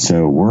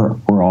 So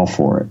we're all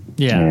for it.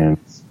 Yeah,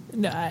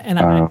 and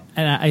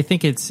I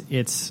think it's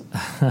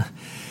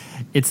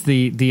it's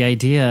the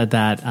idea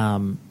that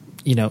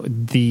you know,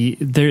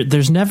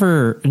 there's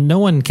never, no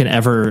one can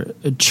ever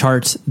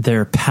chart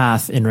their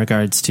path in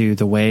regards to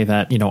the way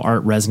that, you know,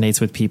 art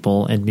resonates with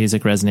people and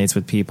music resonates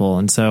with people.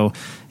 And so,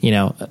 you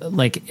know,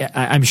 like,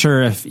 I'm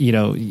sure if, you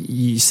know,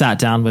 you sat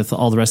down with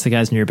all the rest of the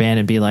guys in your band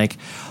and be like,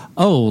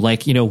 oh,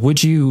 like, you know,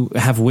 would you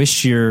have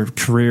wished your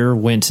career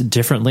went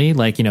differently?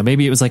 Like, you know,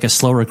 maybe it was like a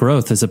slower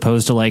growth as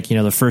opposed to, like, you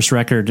know, the first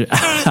record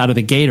out of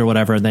the gate or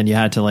whatever. And then you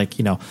had to, like,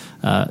 you know,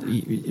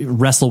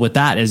 wrestle with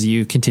that as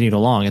you continued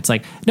along. It's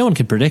like, no one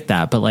could predict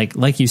that. But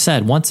like you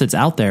said, once it's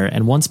out there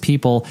and once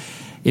people,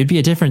 it'd be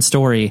a different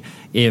story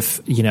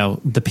if, you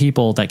know, the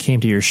people that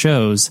came to your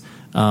shows,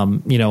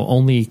 you know,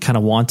 only kind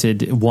of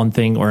wanted one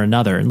thing or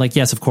another. And, like,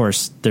 yes, of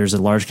course, there's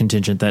a large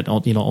contingent that,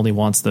 you know, only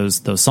wants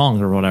those songs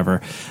or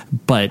whatever.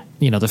 But,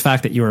 you know, the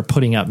fact that you are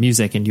putting out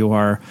music and you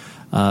are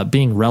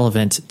being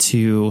relevant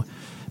to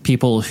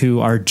people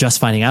who are just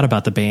finding out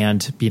about the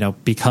band, you know,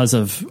 because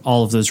of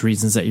all of those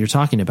reasons that you're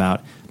talking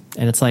about.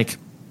 And it's like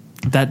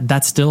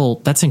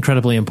that's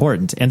incredibly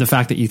important. And the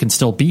fact that you can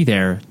still be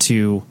there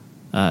to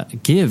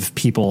give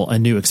people a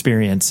new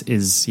experience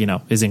is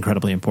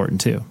incredibly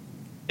important too.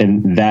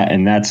 And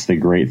that's the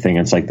great thing.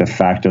 It's like, the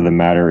fact of the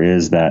matter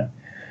is that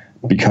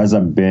because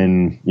I've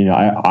been, you know,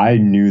 I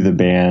knew the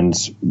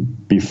bands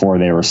before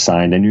they were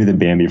signed. I knew the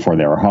band before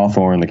they were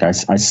Hawthorne. Like, I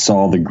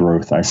saw the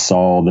growth, I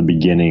saw the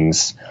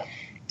beginnings,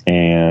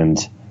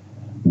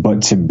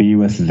 but to be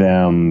with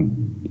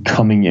them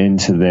coming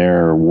into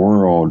their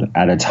world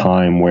at a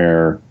time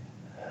where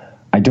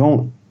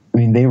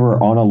they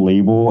were on a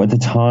label at the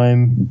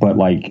time, but,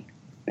 like,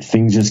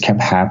 things just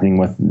kept happening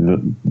with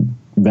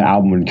the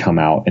album would come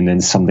out and then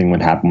something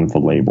would happen with the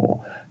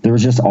label. There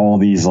was just all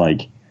these,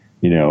 like,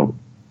 you know,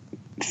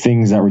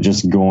 things that were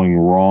just going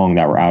wrong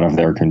that were out of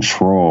their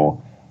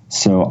control.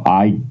 So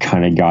I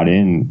kind of got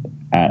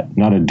in at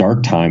not a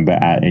dark time,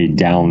 but at a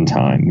down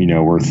time, you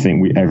know, where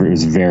it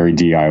was very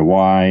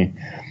DIY.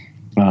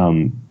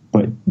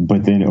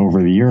 But then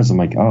over the years, I'm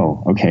like,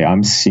 oh, okay,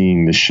 I'm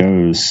seeing the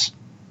shows.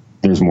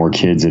 There's more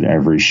kids at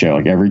every show.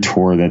 Like, every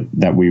tour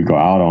that we go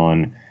out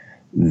on,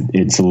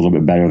 it's a little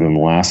bit better than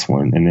the last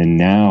one. And then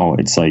now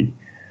it's like,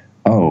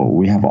 oh,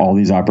 we have all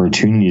these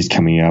opportunities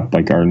coming up.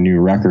 Like, our new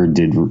record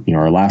did, you know,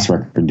 our last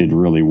record did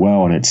really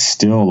well, and it's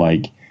still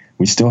like,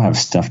 we still have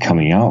stuff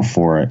coming out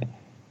for it.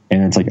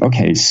 And it's like,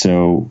 okay,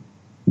 so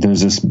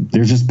there's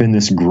just been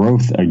this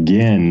growth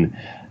again,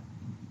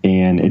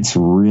 and it's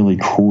really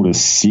cool to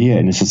see it.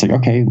 And it's just like,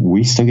 okay,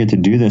 we still get to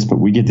do this, but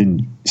we get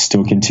to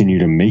still continue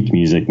to make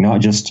music,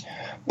 not just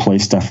play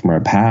stuff from our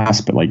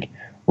past, but, like,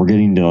 we're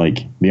getting to, like,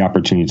 the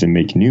opportunity to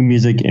make new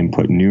music and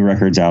put new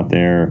records out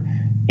there.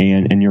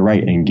 And you're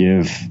right, and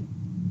give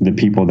the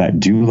people that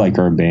do like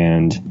our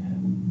band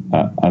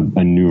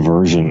a new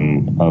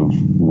version of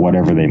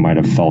whatever they might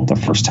have felt the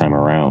first time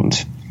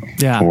around.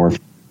 Yeah. Or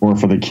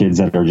for the kids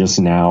that are just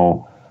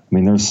now, I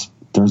mean, there's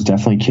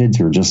definitely kids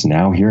who are just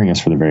now hearing us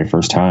for the very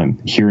first time,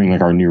 hearing,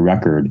 like, our new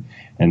record,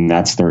 and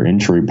that's their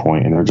entry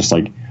point, and they're just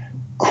like,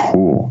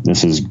 cool,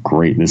 this is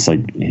great. This,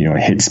 like, you know,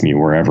 hits me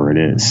wherever it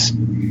is.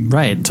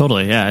 Right.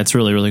 Totally. Yeah. It's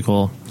really, really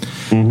cool.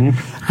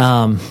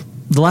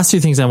 Mm-hmm. the last two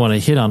things I want to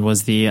hit on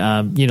was the,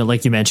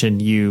 like you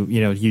mentioned, you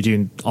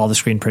do all the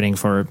screen printing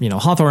for,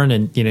 Hawthorne,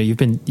 and,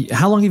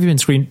 how long have you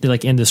been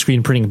in the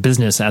screen printing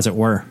business, as it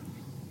were?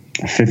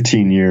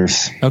 15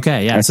 years.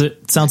 Okay. Yeah. So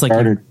it sounds like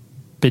you've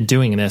been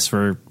doing this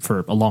for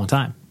a long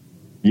time.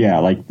 Yeah.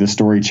 Like the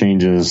Story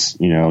Changes,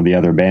 the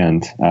other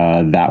band,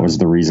 that was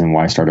the reason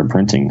why I started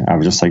printing. I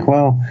was just like,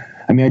 well,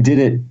 I mean, I did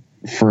it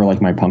for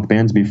like my punk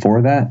bands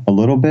before that a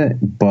little bit,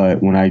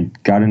 but when I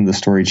got into the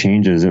Story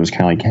Changes, it was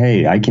kind of like,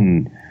 hey, I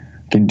can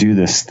do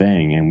this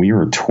thing. And we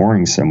were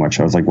touring so much.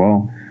 I was like,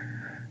 well,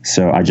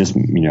 so I just,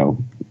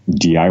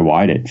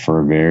 DIY'd it for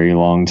a very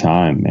long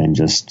time and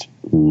just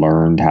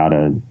learned how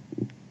to,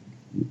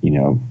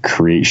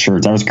 create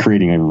shirts. I was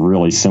creating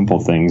really simple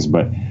things,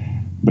 but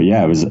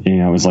yeah, it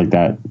was like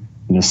that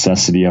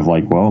necessity of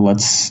like, well,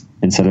 let's,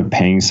 instead of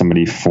paying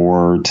somebody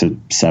 $4 to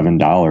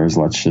 $7,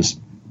 let's just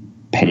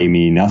pay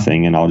me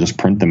nothing and I'll just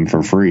print them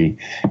for free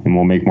and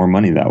we'll make more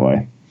money that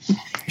way.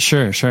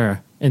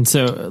 Sure. And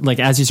so, like,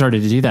 as you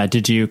started to do that,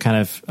 did you kind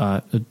of,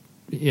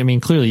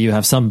 clearly you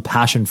have some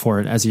passion for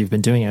it as you've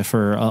been doing it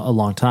for a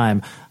long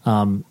time.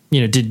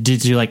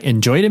 Did you like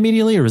enjoy it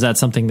immediately, or was that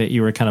something that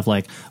you were kind of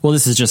like, well,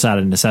 this is just out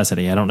of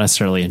necessity. I don't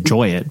necessarily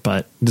enjoy it,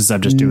 but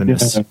I'm just doing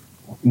this.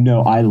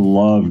 No, I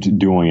loved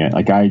doing it.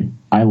 Like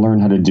I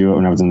learned how to do it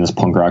when I was in this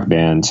punk rock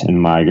band,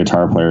 and my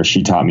guitar player,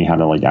 she taught me how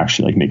to like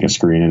actually like make a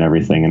screen and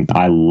everything. And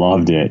I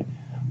loved it,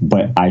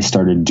 but I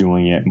started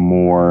doing it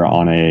more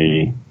on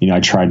I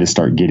tried to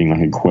start getting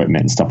like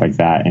equipment and stuff like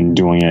that and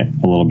doing it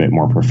a little bit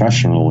more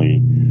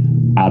professionally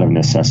out of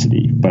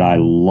necessity. But I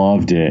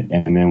loved it.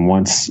 And then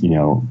once,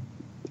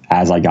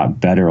 as I got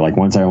better, like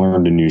once I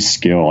learned a new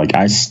skill, like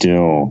I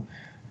still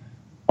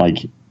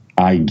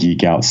I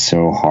geek out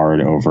so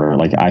hard over,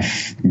 like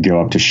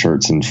go up to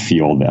shirts and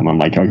feel them. I'm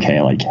like,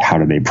 okay, like how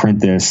do they print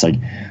this? Like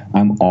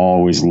I'm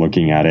always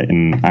looking at it,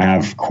 and I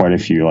have quite a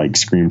few like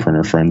screen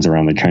printer friends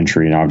around the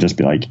country, and I'll just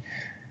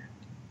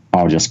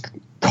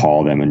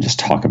call them and just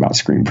talk about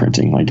screen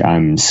printing. Like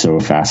I'm so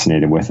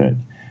fascinated with it.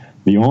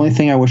 The only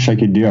thing I wish I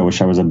could do, I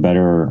wish I was a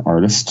better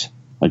artist.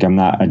 Like I'm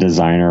not a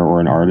designer or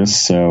an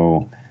artist,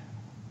 so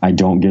I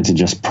don't get to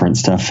just print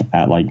stuff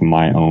at like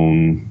my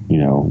own,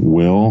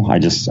 will. I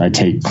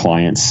take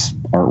clients'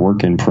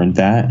 artwork and print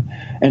that.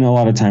 And a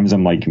lot of times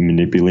I'm like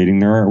manipulating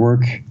their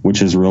artwork,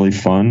 which is really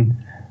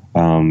fun.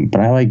 But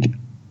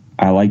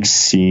I like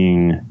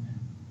seeing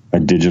a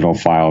digital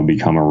file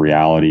become a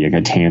reality, like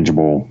a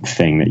tangible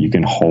thing that you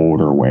can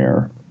hold or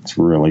wear. It's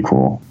really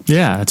cool.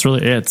 Yeah,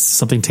 it's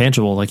something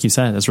tangible, like you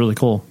said. It's really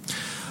cool.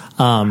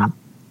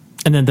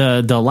 And then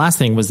the last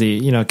thing was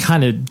the,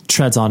 kind of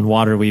treads on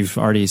water we've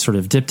already sort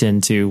of dipped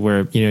into,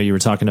 where, you were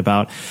talking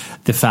about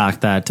the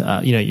fact that,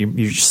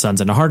 your son's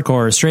into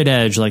hardcore, straight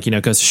edge, like,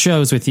 goes to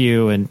shows with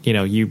you, and,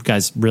 you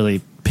guys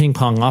really ping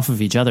pong off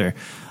of each other.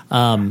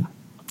 How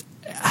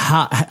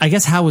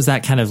was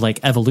that kind of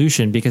like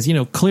evolution? Because,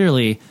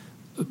 clearly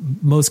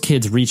most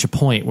kids reach a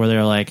point where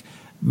they're like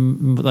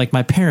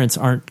my parents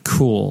aren't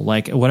cool,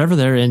 like whatever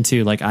they're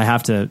into, like I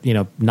have to,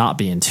 not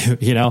be into,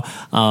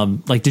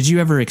 like, did you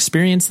ever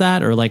experience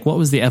that, or like, what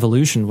was the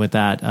evolution with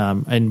that?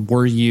 And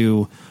were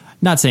you,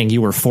 not saying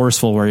you were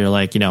forceful where you're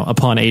like,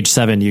 upon age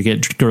 7, you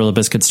get Gorilla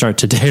Biscuit Start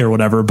Today or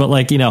whatever, but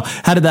like,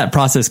 how did that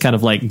process kind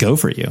of like go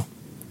for you?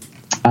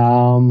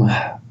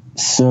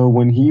 So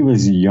when he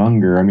was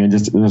younger,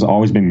 there's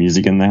always been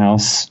music in the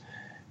house.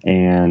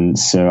 And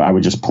so I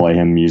would just play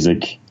him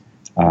music.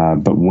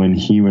 But when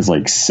he was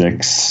like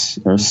 6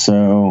 or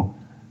so,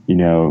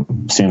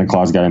 Santa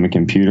Claus got him a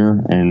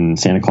computer, and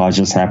Santa Claus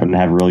just happened to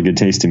have really good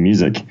taste in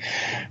music.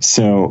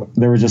 So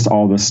there was just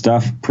all this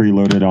stuff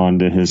preloaded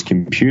onto his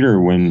computer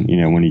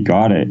when he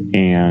got it,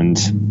 and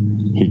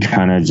he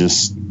kind of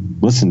just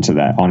listened to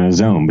that on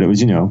his own. But it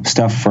was,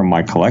 stuff from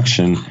my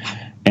collection.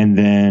 And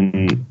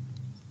then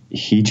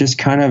he just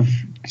kind of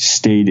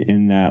stayed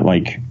in that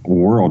like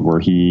world where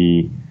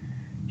he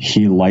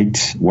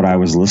liked what I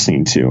was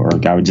listening to, or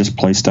like I would just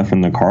play stuff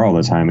in the car all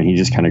the time, and he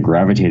just kind of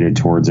gravitated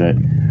towards it.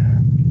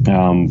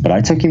 But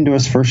I took him to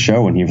his first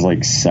show when he was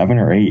like 7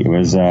 or 8. It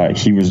was,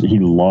 he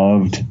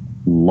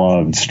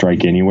loved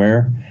Strike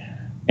Anywhere,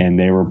 and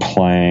they were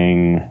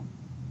playing,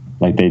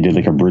 like they did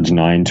like a Bridge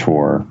 9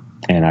 tour,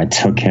 and I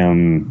took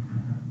him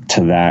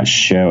to that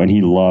show, and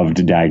he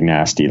loved Dag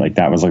Nasty. Like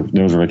those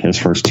were like his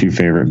first 2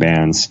 favorite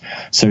bands.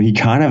 So he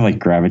kind of like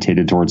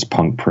gravitated towards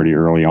punk pretty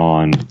early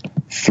on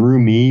through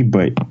me,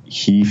 but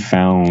he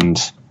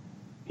found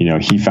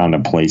a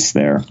place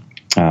there.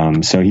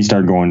 So he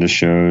started going to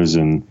shows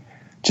and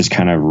just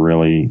kind of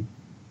really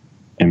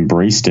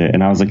embraced it.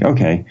 And I was like,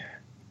 okay,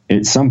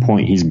 at some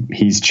point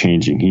he's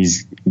changing.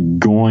 He's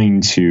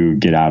going to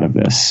get out of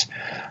this.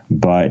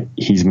 But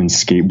he's been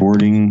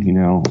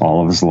skateboarding,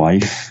 all of his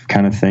life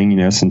kind of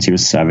thing, since he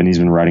was 7, he's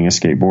been riding a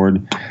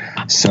skateboard.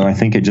 So I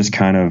think it just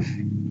kind of,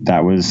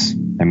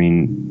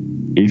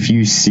 if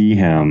you see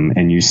him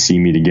and you see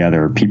me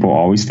together, people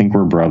always think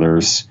we're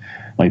brothers.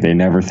 Like they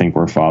never think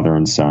we're father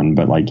and son,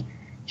 but like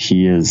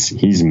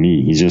he's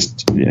me. He's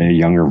just a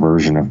younger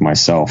version of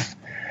myself.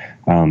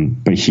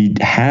 But he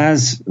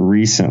has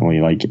recently,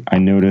 like I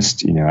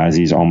noticed, as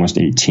he's almost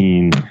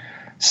 18,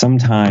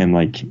 sometime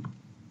like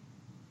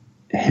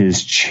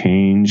his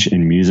change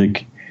in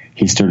music,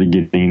 he started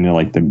getting into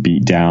like the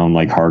beat down,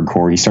 like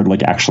hardcore. He started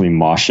like actually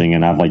moshing,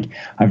 and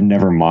I've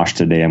never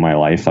moshed a day in my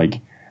life. Like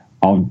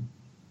I'll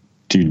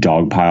do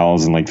dog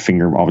piles and like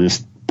I'll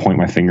just point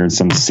my finger at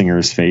some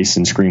singer's face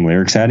and scream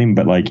lyrics at him.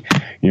 But like,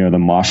 the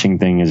moshing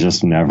thing is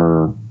just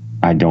never,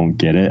 I don't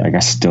get it. Like I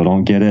still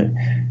don't get it.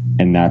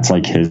 And that's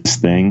like his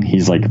thing.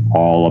 He's like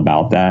all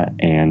about that.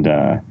 And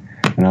I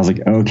was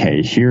like,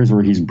 okay, here's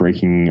where he's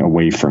breaking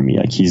away from me.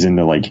 Like he's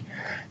into like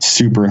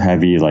super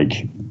heavy,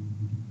 like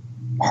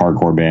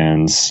hardcore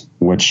bands,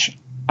 which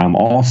I'm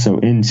also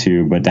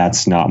into, but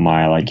that's not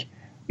my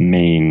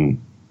main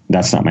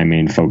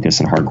focus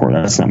in hardcore.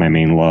 That's not my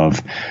main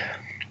love.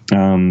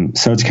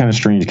 So it's kind of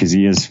strange because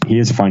he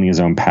is finding his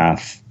own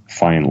path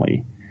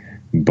finally,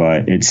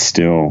 but it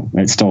still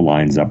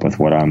lines up with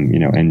what I'm,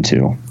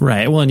 into.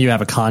 Right. Well, and you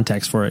have a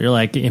context for it. You're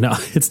like,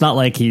 it's not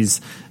like he's,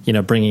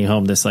 bringing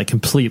home this like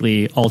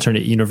completely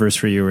alternate universe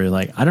for you where you're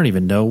like, I don't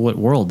even know what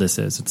world this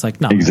is. It's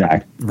like, no.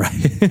 Exactly.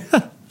 Right.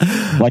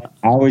 Like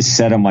I always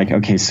said, I'm like,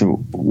 okay,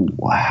 so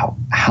wow,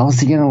 how's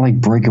he going to like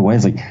break away?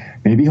 It's like,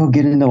 maybe he'll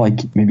get into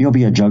maybe he'll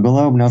be a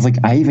juggalo. And I was like,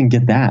 I even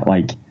get that.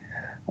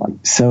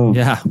 So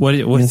yeah, what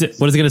is it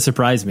going to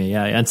surprise me?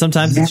 Yeah. And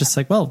sometimes it's just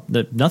like, well,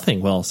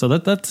 nothing will. So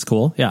that's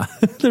cool. Yeah.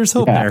 There's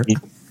hope there.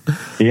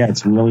 Yeah.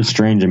 It's really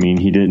strange. I mean,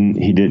 he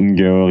didn't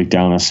go like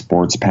down a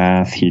sports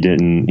path. He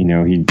didn't,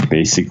 he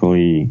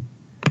basically,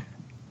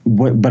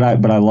 but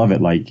I love it.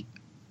 Like,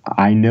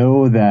 I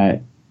know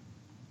that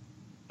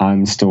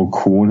I'm still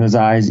cool in his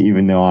eyes,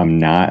 even though I'm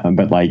not,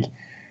 but like,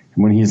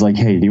 when he's like,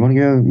 hey, do you want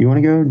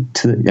to go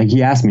to like,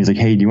 he asked me, he's like,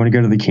 hey, do you want to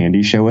go to the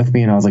candy show with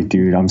me? And I was like,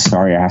 dude, I'm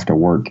sorry, I have to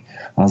work.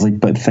 I was like,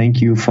 but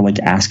thank you for like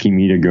asking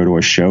me to go to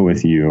a show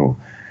with you.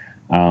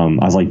 I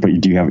was like,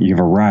 but you have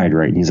a ride,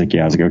 right? And he's like,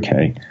 yeah. I was like,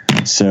 okay.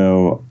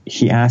 So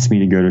he asked me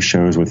to go to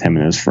shows with him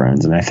and his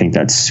friends. And I think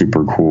that's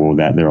super cool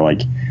that they're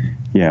like,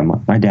 yeah,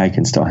 my dad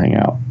can still hang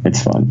out.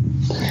 It's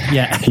fun.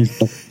 Yeah.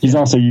 He's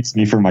also used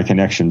me for my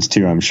connections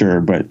too, I'm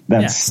sure, but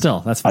that's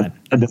fine.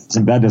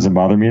 That doesn't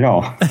bother me at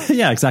all.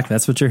 Yeah, exactly.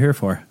 That's what you're here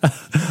for.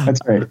 That's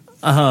right.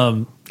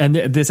 And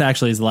this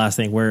actually is the last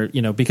thing where,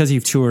 because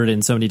you've toured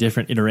in so many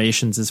different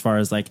iterations as far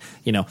as like,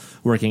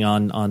 working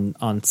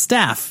on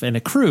staff and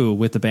a crew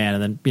with the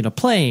band and then,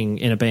 playing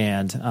in a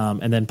band,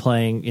 and then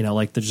playing,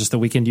 like just the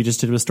weekend you just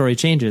did with Story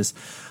Changes.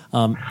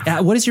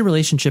 What is your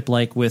relationship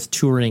like with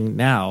touring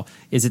now?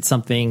 Is it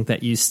something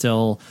that you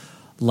still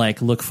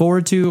like look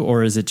forward to,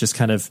 or is it just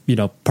kind of,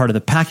 part of the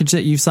package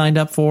that you've signed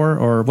up for,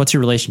 or what's your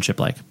relationship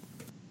like?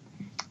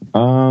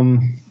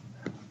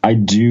 I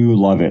do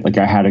love it. Like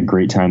I had a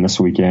great time this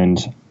weekend.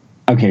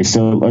 Okay.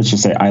 So let's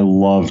just say I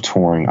love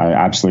touring. I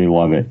absolutely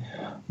love it.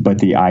 But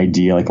the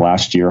idea, like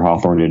last year,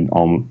 Hawthorne did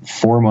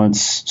 4 months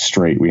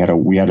straight. We had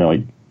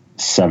like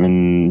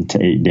 7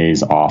 to 8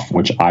 days off,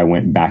 which I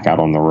went back out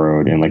on the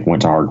road and like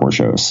went to hardcore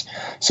shows.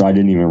 So I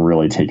didn't even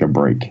really take a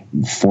break.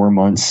 4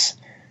 months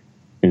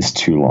is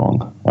too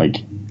long. Like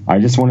I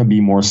just want to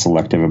be more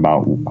selective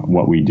about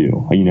what we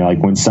do. Like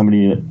when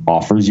somebody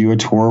offers you a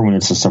tour, when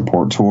it's a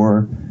support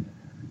tour,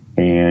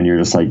 and you're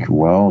just like,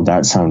 well,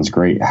 that sounds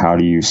great. How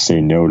do you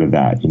say no to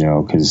that?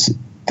 Because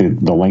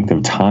the length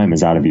of time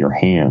is out of your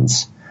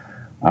hands.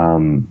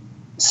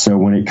 So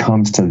when it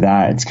comes to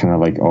that, it's kind of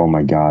like, oh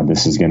my God,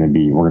 we're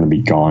going to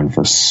be gone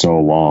for so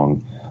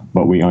long,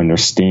 but we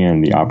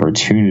understand the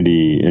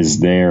opportunity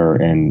is there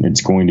and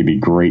it's going to be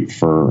great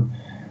for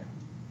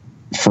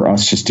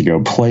us just to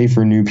go play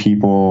for new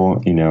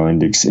people,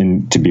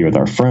 and to be with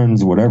our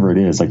friends, whatever it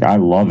is. Like, I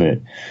love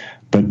it.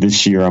 But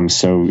this year I'm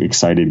so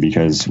excited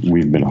because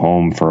we've been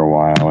home for a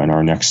while and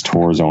our next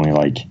tour is only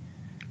like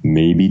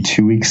maybe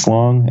 2 weeks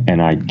long. And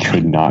I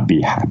could not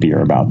be happier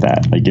about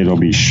that. Like it'll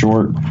be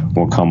short.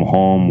 We'll come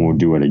home. We'll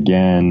do it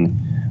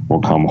again.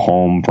 We'll come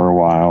home for a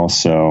while.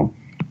 So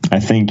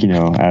I think,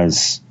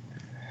 as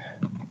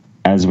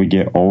we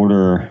get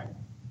older,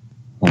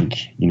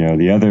 like,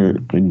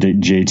 the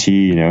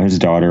JT, his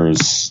daughter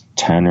is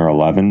 10 or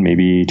 11,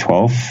 maybe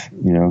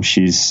 12,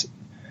 she's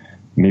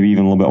maybe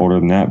even a little bit older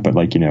than that, but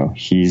like,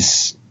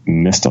 he's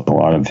missed a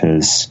lot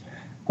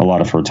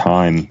of her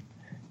time.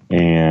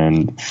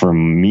 And for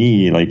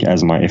me, like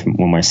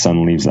when my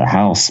son leaves the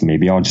house,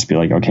 maybe I'll just be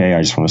like, okay,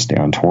 I just want to stay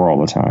on tour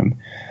all the time.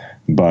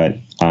 But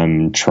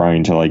I'm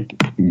trying to like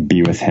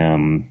be with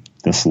him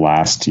this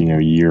last,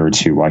 year or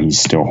two while he's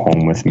still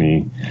home with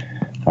me.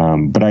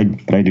 But I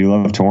do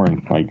love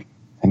touring. Like,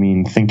 I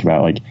mean, think about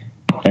it, like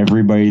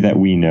everybody that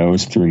we know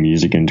is through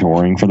music and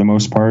touring for the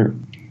most part.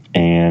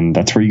 And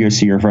that's where you go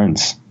see your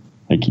friends.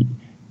 Like,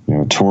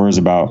 tour is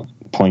about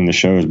playing the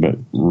shows, but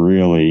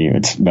really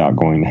it's about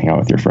going to hang out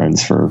with your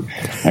friends for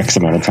X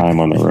amount of time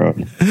on the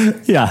road.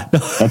 Yeah.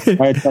 That's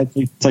why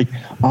it's like,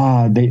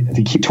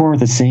 they keep touring with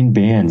the same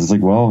bands. It's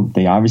like, well,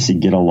 they obviously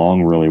get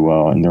along really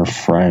well and they're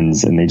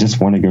friends and they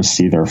just want to go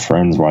see their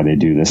friends while they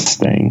do this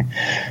thing.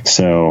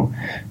 So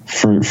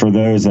for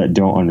those that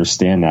don't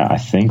understand that, I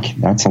think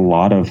that's a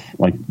lot of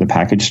like the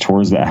package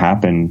tours that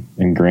happen.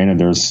 And granted,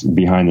 there's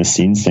behind the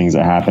scenes things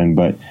that happen,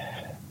 but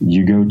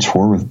you go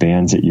tour with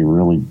bands that you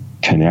really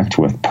connect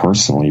with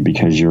personally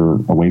because you're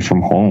away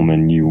from home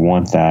and you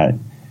want that.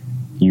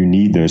 You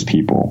need those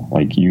people.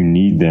 Like you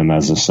need them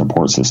as a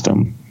support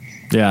system.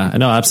 Yeah,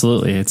 no,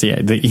 absolutely. It's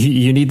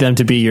you need them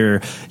to be your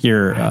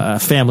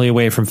family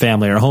away from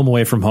family or home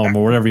away from home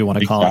or whatever you want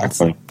to call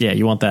it. Yeah,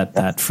 you want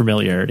that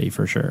familiarity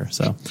for sure.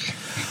 So,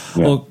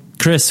 yeah. Well,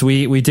 Chris,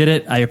 we did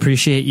it. I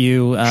appreciate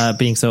you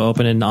being so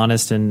open and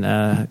honest and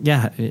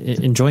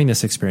enjoying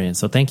this experience.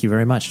 So thank you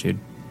very much, dude.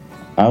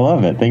 I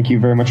love it. Thank you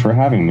very much for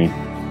having me.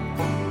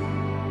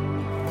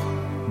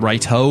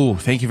 Right-ho.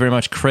 Thank you very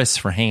much, Chris,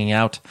 for hanging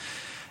out.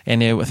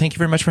 And thank you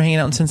very much for hanging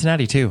out in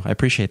Cincinnati, too. I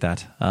appreciate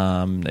that.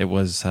 It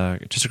was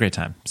just a great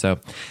time. So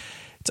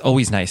it's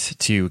always nice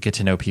to get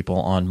to know people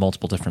on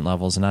multiple different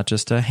levels and not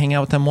just hang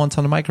out with them once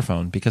on a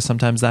microphone, because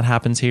sometimes that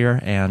happens here.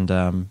 And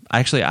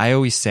I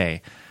always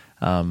say,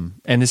 and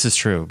this is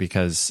true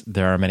because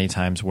there are many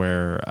times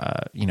where,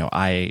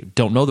 I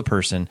don't know the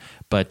person,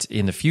 but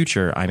in the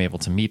future, I'm able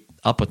to meet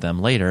up with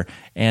them later.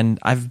 And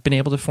I've been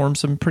able to form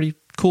some pretty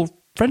cool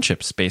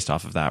friendships based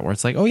off of that, where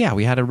it's like, oh yeah,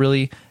 we had a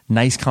really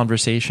nice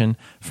conversation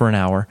for an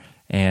hour.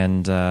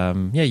 And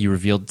you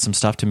revealed some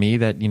stuff to me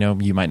that,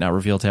 you might not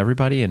reveal to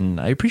everybody. And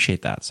I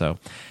appreciate that. So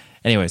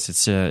anyways,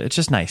 it's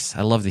just nice.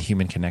 I love the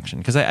human connection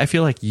because I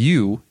feel like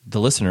you, the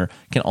listener,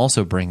 can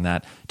also bring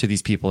that to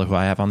these people who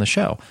I have on the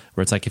show,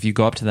 where it's like if you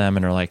go up to them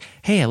and are like,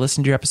 hey, I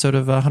listened to your episode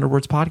of 100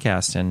 Words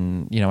Podcast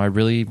and, I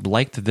really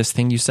liked this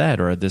thing you said,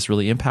 or this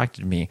really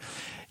impacted me,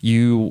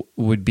 you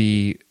would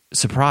be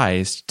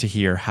surprised to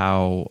hear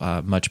how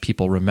much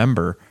people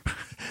remember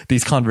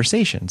these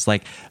conversations.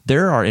 Like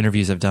there are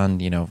interviews I've done,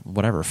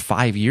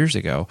 5 years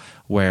ago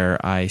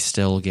where I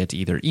still get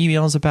either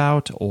emails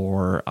about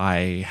or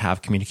I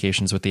have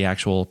communications with the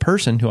actual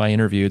person who I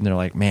interviewed and they're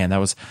like, man, that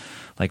was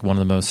like one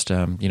of the most,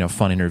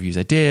 fun interviews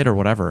I did or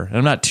whatever. And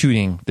I'm not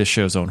tooting this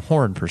show's own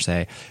horn per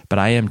se, but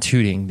I am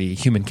tooting the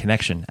human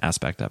connection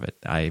aspect of it.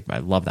 I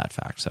love that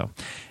fact. So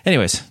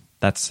anyways,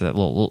 that's a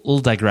little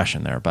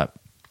digression there, but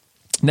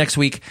next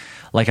week,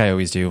 like I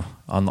always do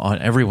on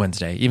every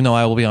Wednesday, even though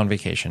I will be on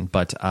vacation,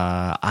 but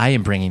I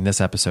am bringing this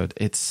episode.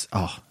 It's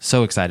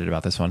so excited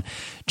about this one.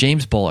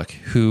 James Bullock,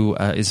 who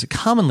is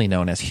commonly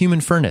known as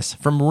Human Furnace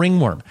from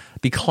Ringworm,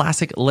 the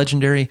classic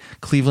legendary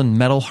Cleveland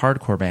metal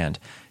hardcore band.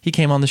 He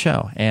came on the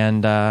show,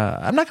 and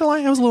I'm not going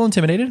to lie, I was a little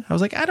intimidated. I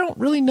was like, I don't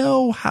really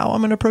know how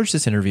I'm going to approach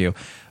this interview.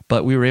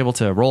 But we were able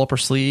to roll up our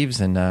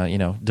sleeves and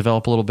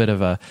develop a little bit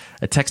of a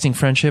texting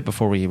friendship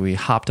before we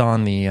hopped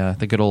on the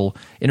good old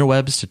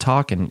interwebs to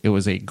talk, and it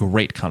was a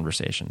great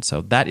conversation.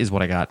 So that is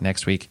what I got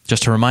next week.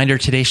 Just a reminder,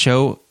 today's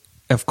show,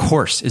 of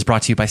course, is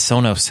brought to you by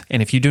Sonos.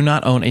 And if you do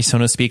not own a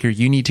Sonos speaker,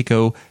 you need to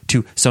go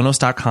to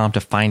Sonos.com to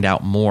find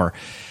out more.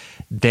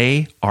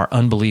 They are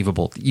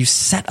unbelievable. You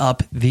set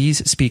up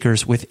these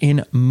speakers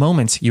within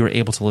moments. You are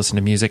able to listen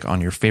to music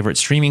on your favorite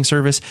streaming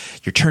service,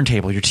 your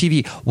turntable, your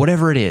TV,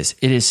 whatever it is.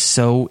 It is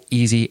so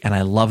easy, and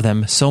I love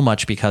them so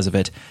much because of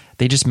it.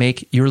 They just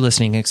make your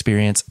listening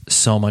experience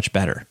so much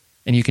better.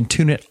 And you can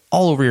tune it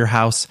all over your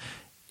house.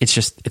 It's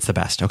the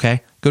best,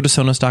 okay? Go to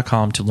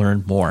Sonos.com to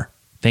learn more.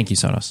 Thank you,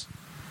 Sonos.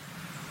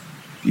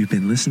 You've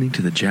been listening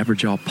to the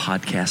Jabberjaw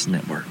Podcast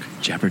Network,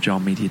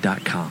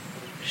 jabberjawmedia.com.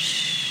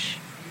 Shh.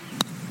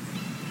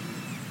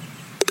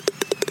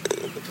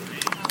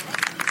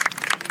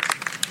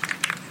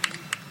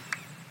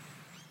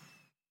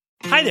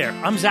 Hi there,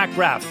 I'm Zach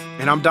Braff.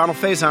 And I'm Donald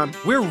Faison.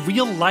 We're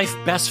real-life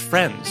best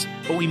friends,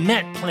 but we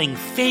met playing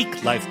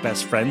fake-life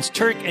best friends,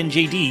 Turk and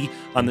JD,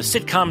 on the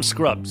sitcom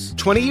Scrubs.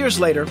 20 years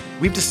later,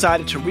 we've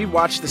decided to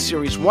rewatch the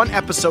series one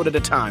episode at a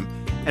time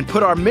and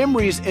put our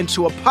memories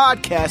into a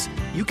podcast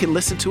you can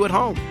listen to at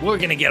home. We're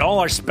going to get all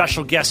our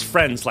special guest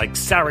friends like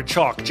Sarah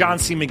Chalk, John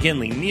C.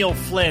 McGinley, Neil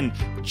Flynn,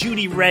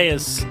 Judy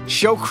Reyes.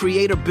 Show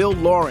creator Bill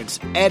Lawrence,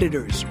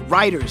 editors,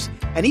 writers,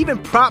 and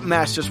even prop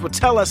masters will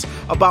tell us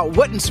about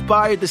what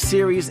inspired the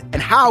series and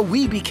how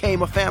we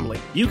became a family.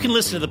 You can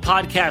listen to the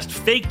podcast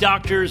Fake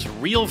Doctors,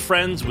 Real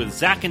Friends with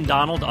Zach and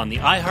Donald on the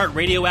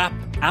iHeartRadio app,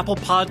 Apple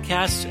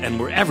Podcasts, and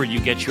wherever you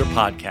get your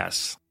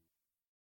podcasts.